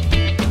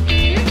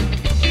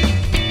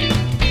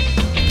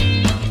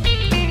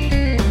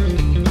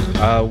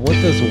 What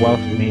does wealth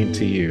mean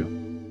to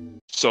you?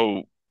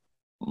 So,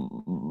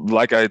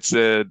 like I had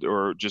said,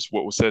 or just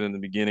what was said in the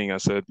beginning, I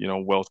said,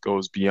 wealth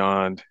goes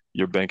beyond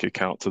your bank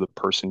account to the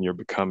person you're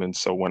becoming.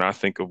 So when I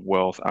think of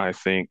wealth, I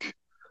think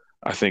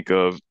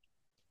of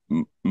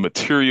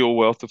material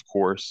wealth, of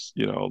course,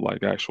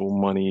 like actual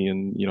money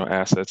and,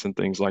 assets and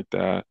things like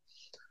that.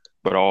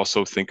 But I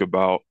also think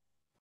about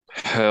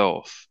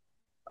health.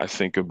 I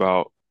think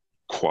about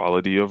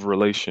quality of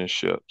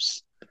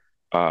relationships.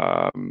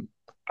 Um,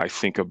 I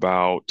think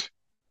about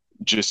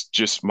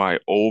just my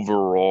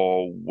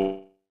overall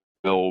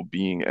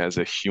well-being as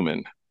a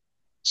human.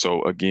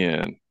 So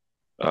again,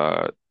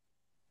 uh,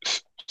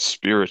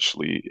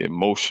 spiritually,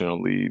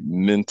 emotionally,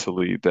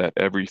 mentally, that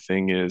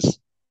everything is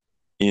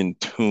in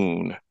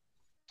tune.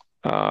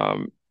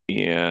 Um,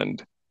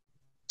 and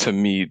to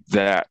me,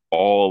 that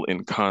all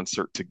in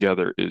concert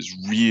together is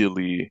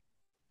really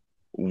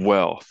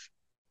wealth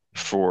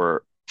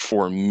for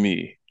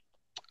me.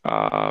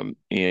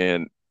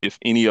 And if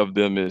any of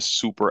them is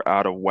super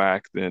out of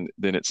whack, then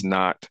it's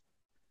not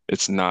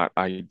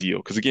ideal.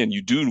 Because again,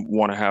 you do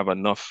want to have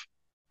enough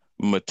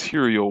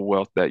material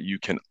wealth that you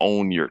can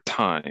own your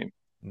time,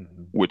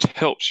 Mhm. which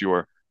helps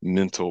your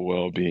mental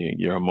well-being,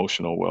 your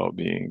emotional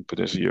well-being,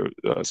 potentially your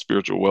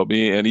spiritual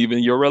well-being, and even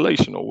your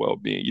relational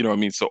well-being. You know what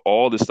I mean? So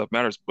all this stuff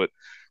matters, but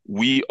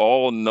we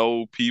all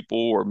know people,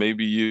 or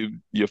maybe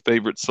your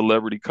favorite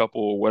celebrity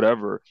couple or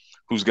whatever,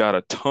 who's got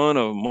a ton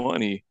of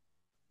money,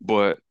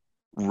 but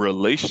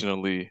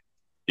relationally,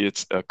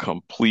 it's a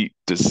complete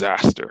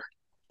disaster.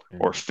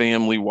 Or Yeah.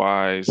 family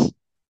wise,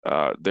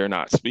 they're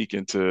not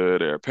speaking to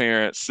their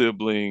parents,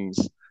 siblings,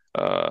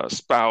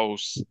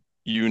 spouse,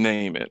 you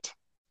name it.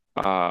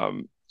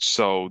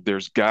 So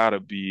there's got to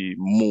be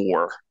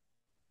more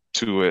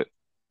to it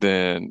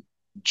than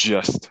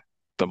just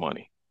the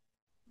money.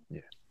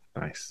 Yeah.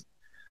 Nice.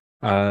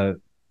 Uh,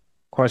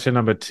 Question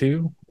number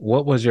two.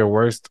 What was your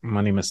worst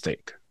money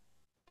mistake?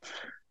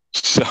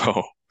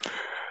 So,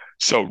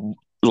 so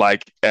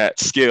like at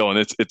scale, and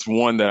it's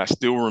one that I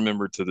still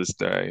remember to this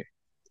day.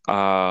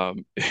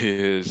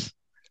 Is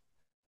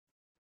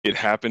it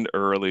happened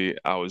early.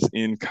 I was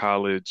in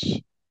college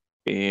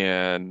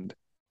and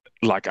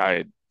like I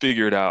had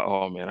figured out,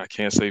 oh man, I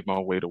can't save my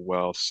way to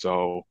wealth.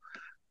 So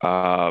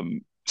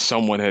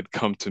someone had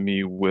come to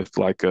me with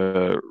like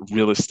a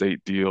real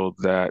estate deal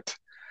that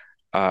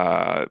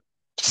uh,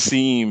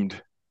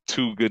 seemed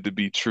too good to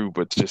be true,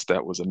 but just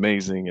that was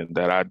amazing and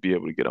that I'd be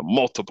able to get a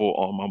multiple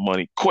on my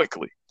money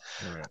quickly.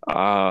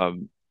 Right.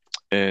 Um,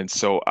 and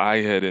so I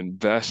had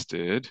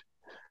invested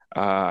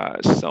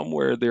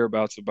somewhere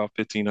thereabouts about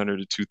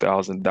 $1,500 to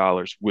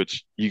 $2,000,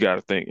 which you got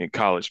to think in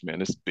college,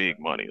 man, it's big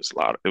money.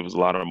 It was a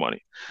lot of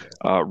money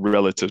Yeah.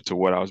 relative to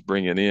what I was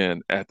bringing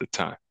in at the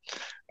time.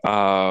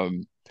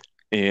 Um,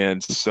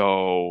 and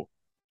so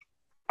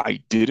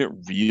I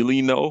didn't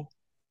really know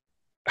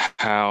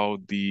how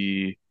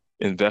the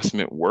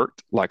investment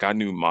worked. Like I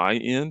knew my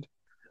end,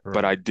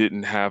 but Right. I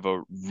didn't have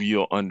a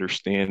real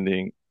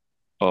understanding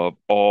of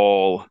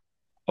all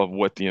of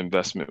what the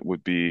investment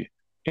would be.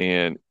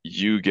 And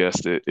you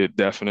guessed it, it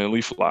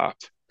definitely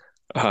flopped.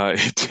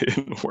 It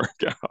didn't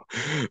work out.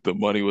 The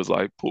money was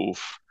like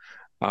poof.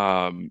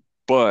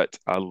 But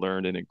I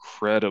learned an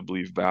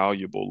incredibly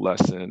valuable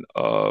lesson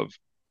of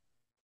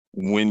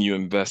when you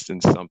invest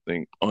in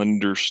something,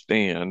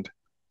 understand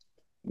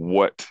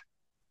what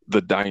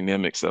the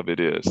dynamics of it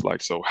is.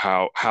 Like, so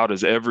how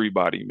does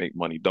everybody make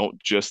money?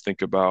 Don't just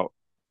think about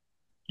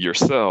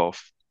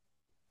yourself,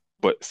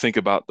 but think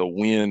about the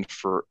win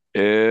for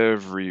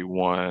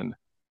everyone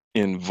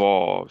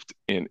involved.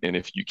 And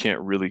if you can't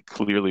really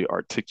clearly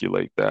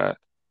articulate that,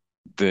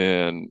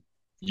 then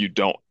you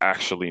don't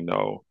actually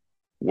know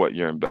what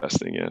you're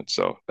investing in.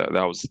 So that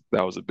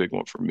was a big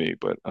one for me,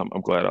 but I'm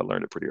glad I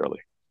learned it pretty early.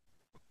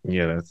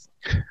 Yeah, that's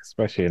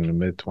especially in the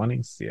mid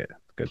 20s. Yeah,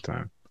 good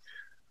time.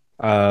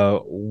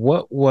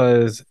 What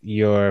was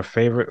your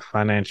favorite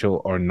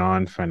financial or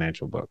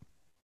non-financial book?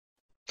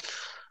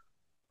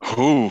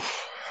 Whew.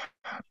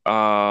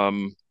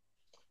 Um,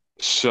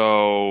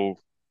 so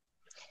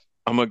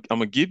I'm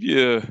gonna give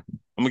you a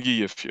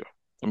few.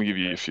 I'm gonna give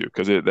you a few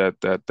because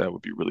that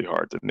would be really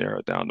hard to narrow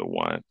it down to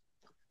one.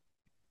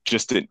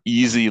 Just an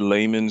easy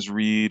layman's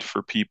read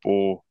for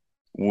people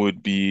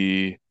would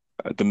be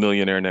The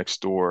Millionaire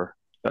Next Door.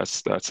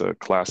 That's a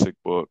classic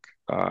book.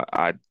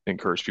 I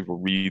encourage people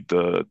read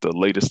the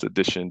latest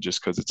edition just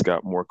because it's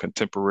got more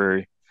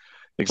contemporary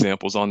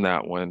examples on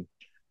that one.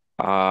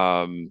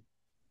 Um,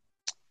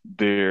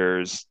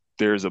 there's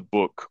a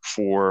book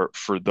for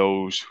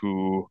those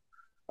who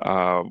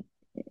uh,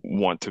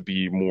 want to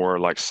be more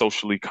like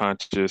socially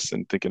conscious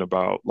and thinking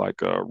about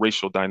like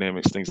racial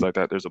dynamics, things like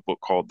that. There's a book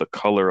called The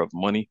Color of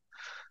Money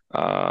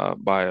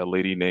by a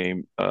lady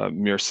named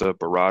Mirza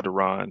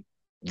Baradaran.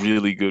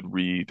 Really good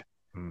read.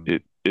 Hmm.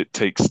 It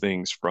takes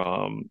things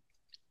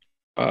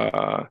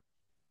uh,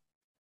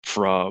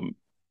 from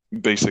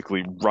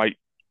basically right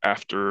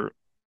after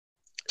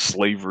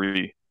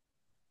slavery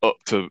up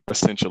to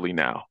essentially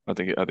now. I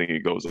think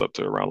it goes up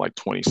to around like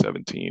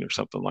 2017 or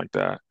something like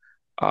that.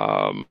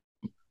 Um,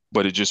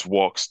 but it just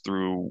walks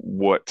through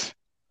what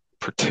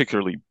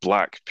particularly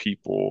Black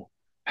people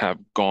have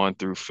gone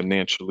through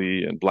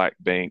financially, and Black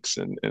banks,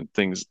 and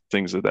things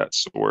of that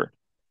sort.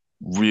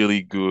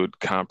 Really good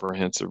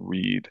comprehensive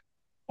read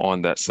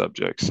on that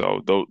subject.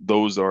 So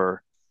those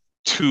are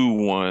two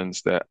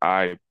ones that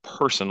I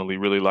personally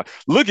really like.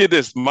 Look at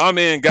this, my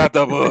man got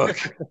the book.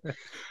 Yeah,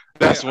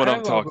 That's I what I'm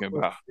have all the talking books.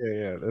 about.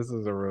 Yeah, this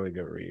is a really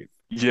good read.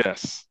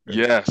 Yes, Good.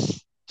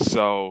 yes.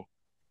 So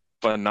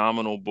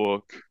phenomenal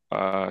book,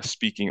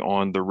 speaking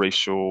on the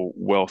racial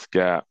wealth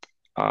gap.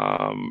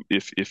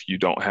 If you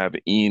don't have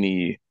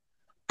any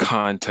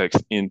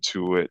context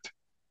into it,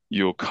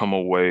 you'll come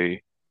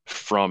away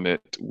from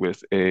it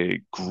with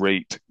a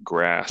great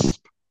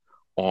grasp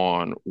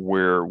on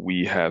where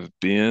we have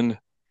been,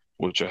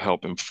 which will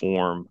help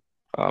inform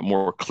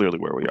more clearly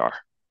where we are.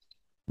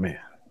 Man.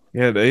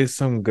 Yeah, there is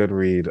some good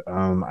read.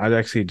 I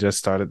actually just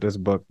started this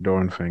book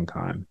during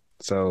FinCon.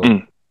 So,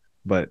 Mm,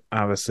 but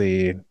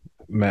obviously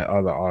met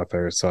other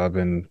authors, so I've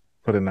been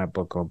putting that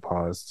book on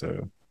pause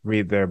to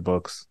read their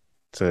books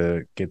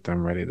to get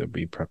them ready to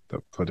be prepped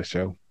up for the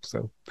show.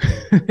 So,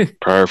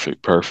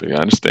 perfect, perfect. I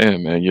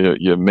understand, man.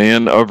 You're a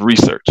man of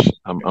research.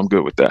 I'm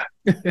good with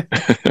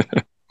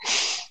that.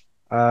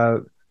 uh,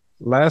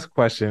 last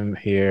question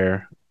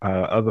here,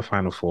 of the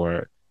final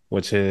four,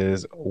 which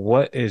is,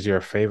 what is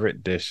your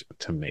favorite dish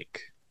to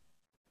make?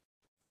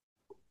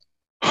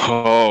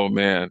 Oh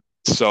man.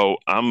 So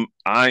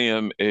I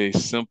am a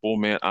simple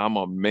man. I'm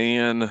a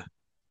man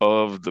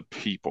of the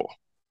people.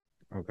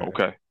 Okay,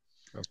 Okay.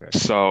 okay.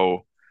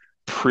 So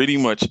pretty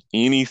much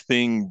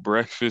anything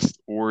breakfast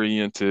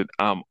oriented,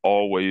 I'm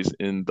always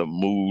in the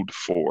mood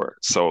for.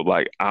 So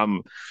like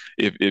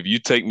if you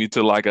take me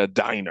to like a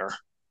diner,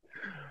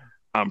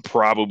 I'm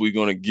probably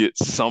going to get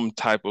some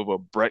type of a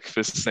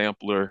breakfast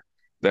sampler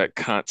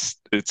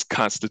it's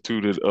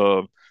constituted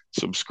of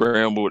some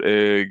scrambled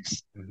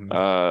eggs, Hmm.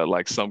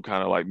 like some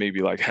kind of like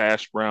maybe like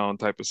hash brown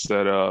type of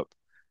setup,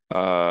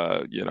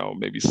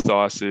 maybe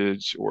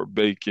sausage or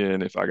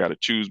bacon if I got to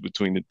choose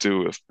between the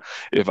two.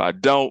 If I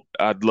don't,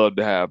 I'd love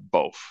to have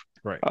both.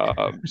 Right.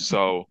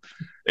 So,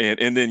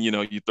 and then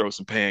you throw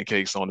some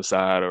pancakes on the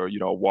side, or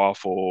a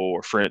waffle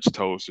or French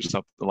toast or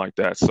something like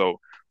that. So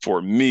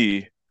for me,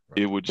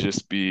 it Right. would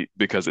just be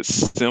because it's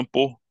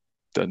simple,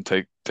 doesn't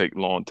take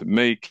long to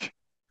make,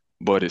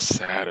 but it's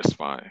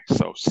satisfying.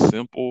 So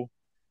simple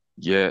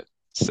yet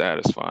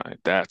satisfying.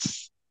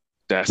 That's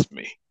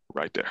me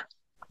right there.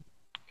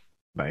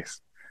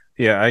 Nice.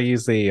 Yeah, I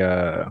usually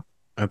I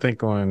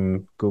think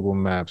on Google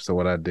Maps, so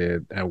what I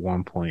did at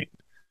one point,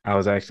 I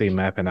was actually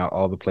mapping out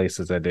all the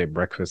places that did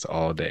breakfast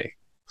all day.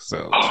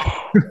 So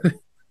Oh,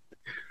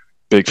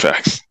 big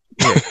facts.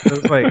 yeah,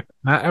 it's like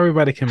not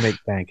everybody can make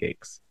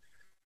pancakes,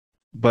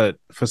 but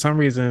for some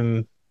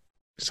reason,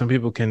 some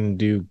people can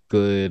do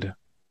good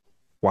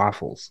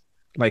waffles.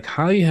 Like,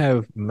 how you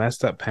have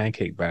messed up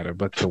pancake batter,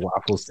 but your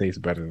waffles taste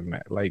better than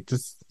that? Like,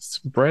 just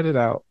spread it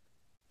out.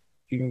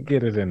 You can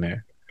get it in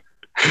there.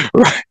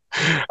 Right.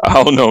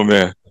 I don't know,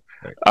 man.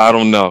 Like, I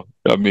don't know.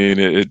 I mean,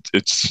 it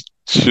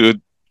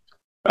should,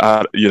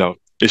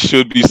 it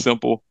should be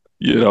simple.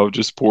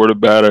 Just pour the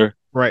batter,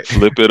 right.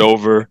 flip it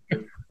over.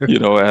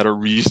 At a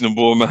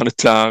reasonable amount of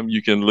time,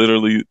 you can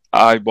literally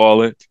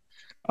eyeball it.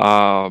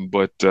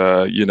 But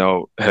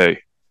hey,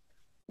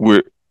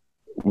 we're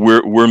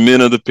we're men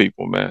of the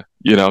people, man.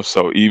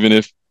 So even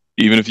if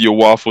your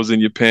waffles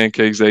and your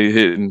pancakes ain't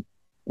hitting,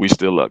 we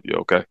still love you.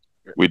 Okay,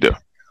 we do.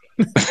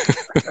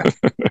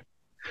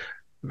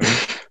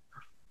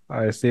 All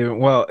right, Steven.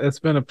 Well, it's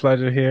been a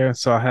pleasure here.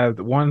 So I have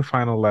one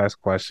final last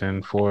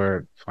question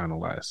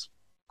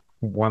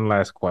one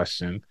last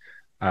question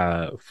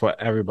for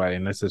everybody,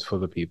 and this is for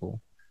the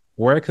people.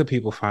 Where could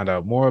people find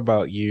out more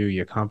about you,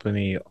 your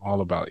company,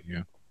 all about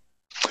you?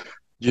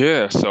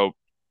 Yeah. So, a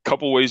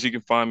couple ways you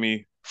can find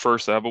me.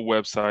 First, I have a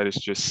website. It's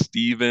just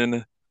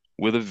Steven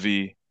with a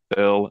V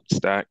L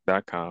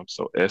stack.com.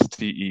 So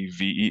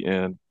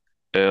STEVEN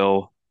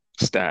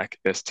Stack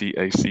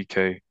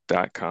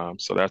STACK.com.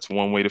 So that's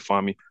one way to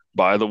find me.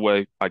 By the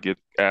way, I get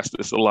asked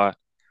this a lot.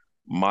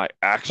 My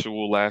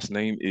actual last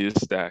name is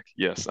Stack.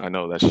 Yes, I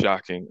know that's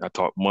shocking. I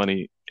talk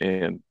money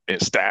and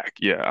Stack.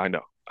 Yeah, I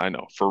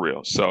know, for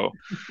real. So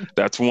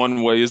that's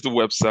one way is the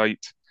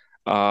website.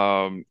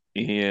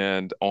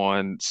 And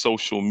on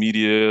social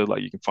media,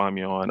 like you can find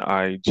me on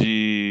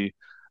IG,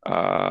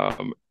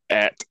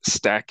 at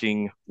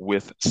Stacking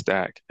with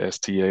Stack,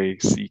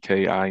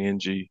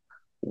 STACKING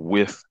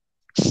with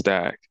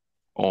Stack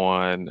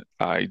on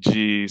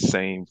IG.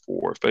 Same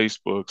for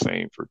Facebook,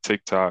 same for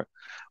TikTok.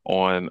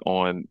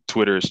 On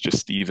Twitter, it's just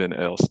Stephen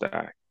L.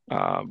 Stack.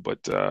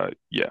 But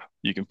yeah,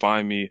 you can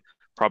find me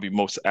probably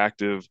most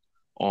active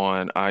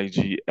on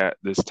IG at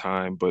this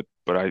time, but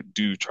I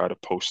do try to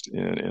post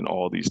in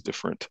all these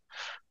different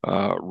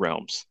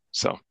realms.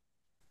 So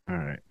All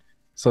right.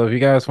 So if you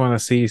guys want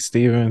to see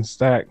Steven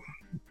Stack,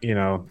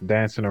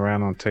 dancing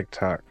around on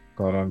TikTok,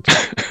 go on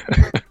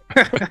TikTok.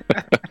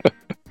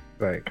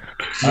 Like,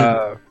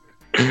 uh,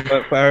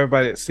 but for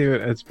everybody,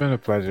 Steven, it's been a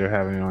pleasure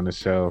having you on the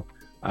show.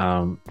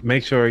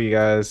 Make sure you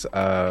guys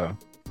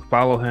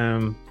follow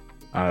him.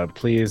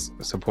 Please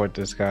support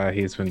this guy.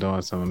 He's been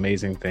doing some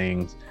amazing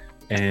things.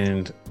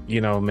 And,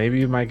 maybe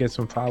you might get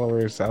some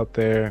followers out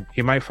there.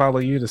 He might follow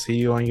you to see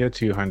you on your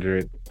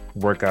 200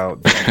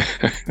 workout.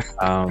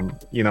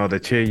 To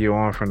cheer you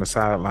on from the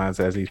sidelines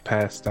as he's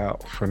passed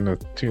out from the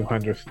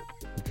 200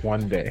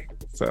 one day.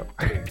 So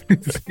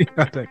see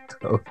how that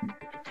goes.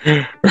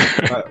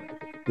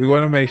 We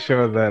want to make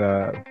sure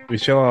that we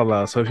show all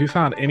love. So if you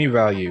found any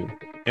value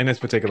in this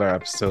particular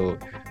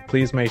episode,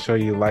 please make sure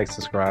you like,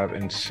 subscribe,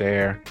 and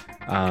share.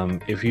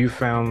 If you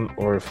found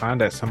or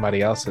find that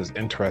somebody else is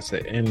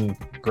interested in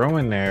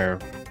growing their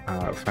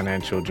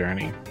financial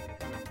journey,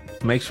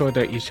 make sure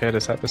that you share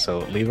this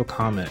episode. Leave a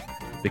comment,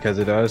 because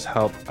it does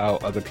help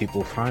out other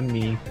people find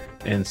me,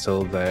 and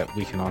so that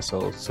we can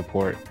also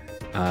support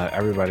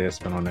everybody that's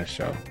been on this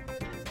show.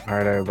 All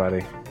right,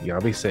 everybody, y'all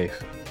be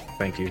safe.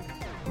 Thank you.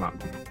 I'm out.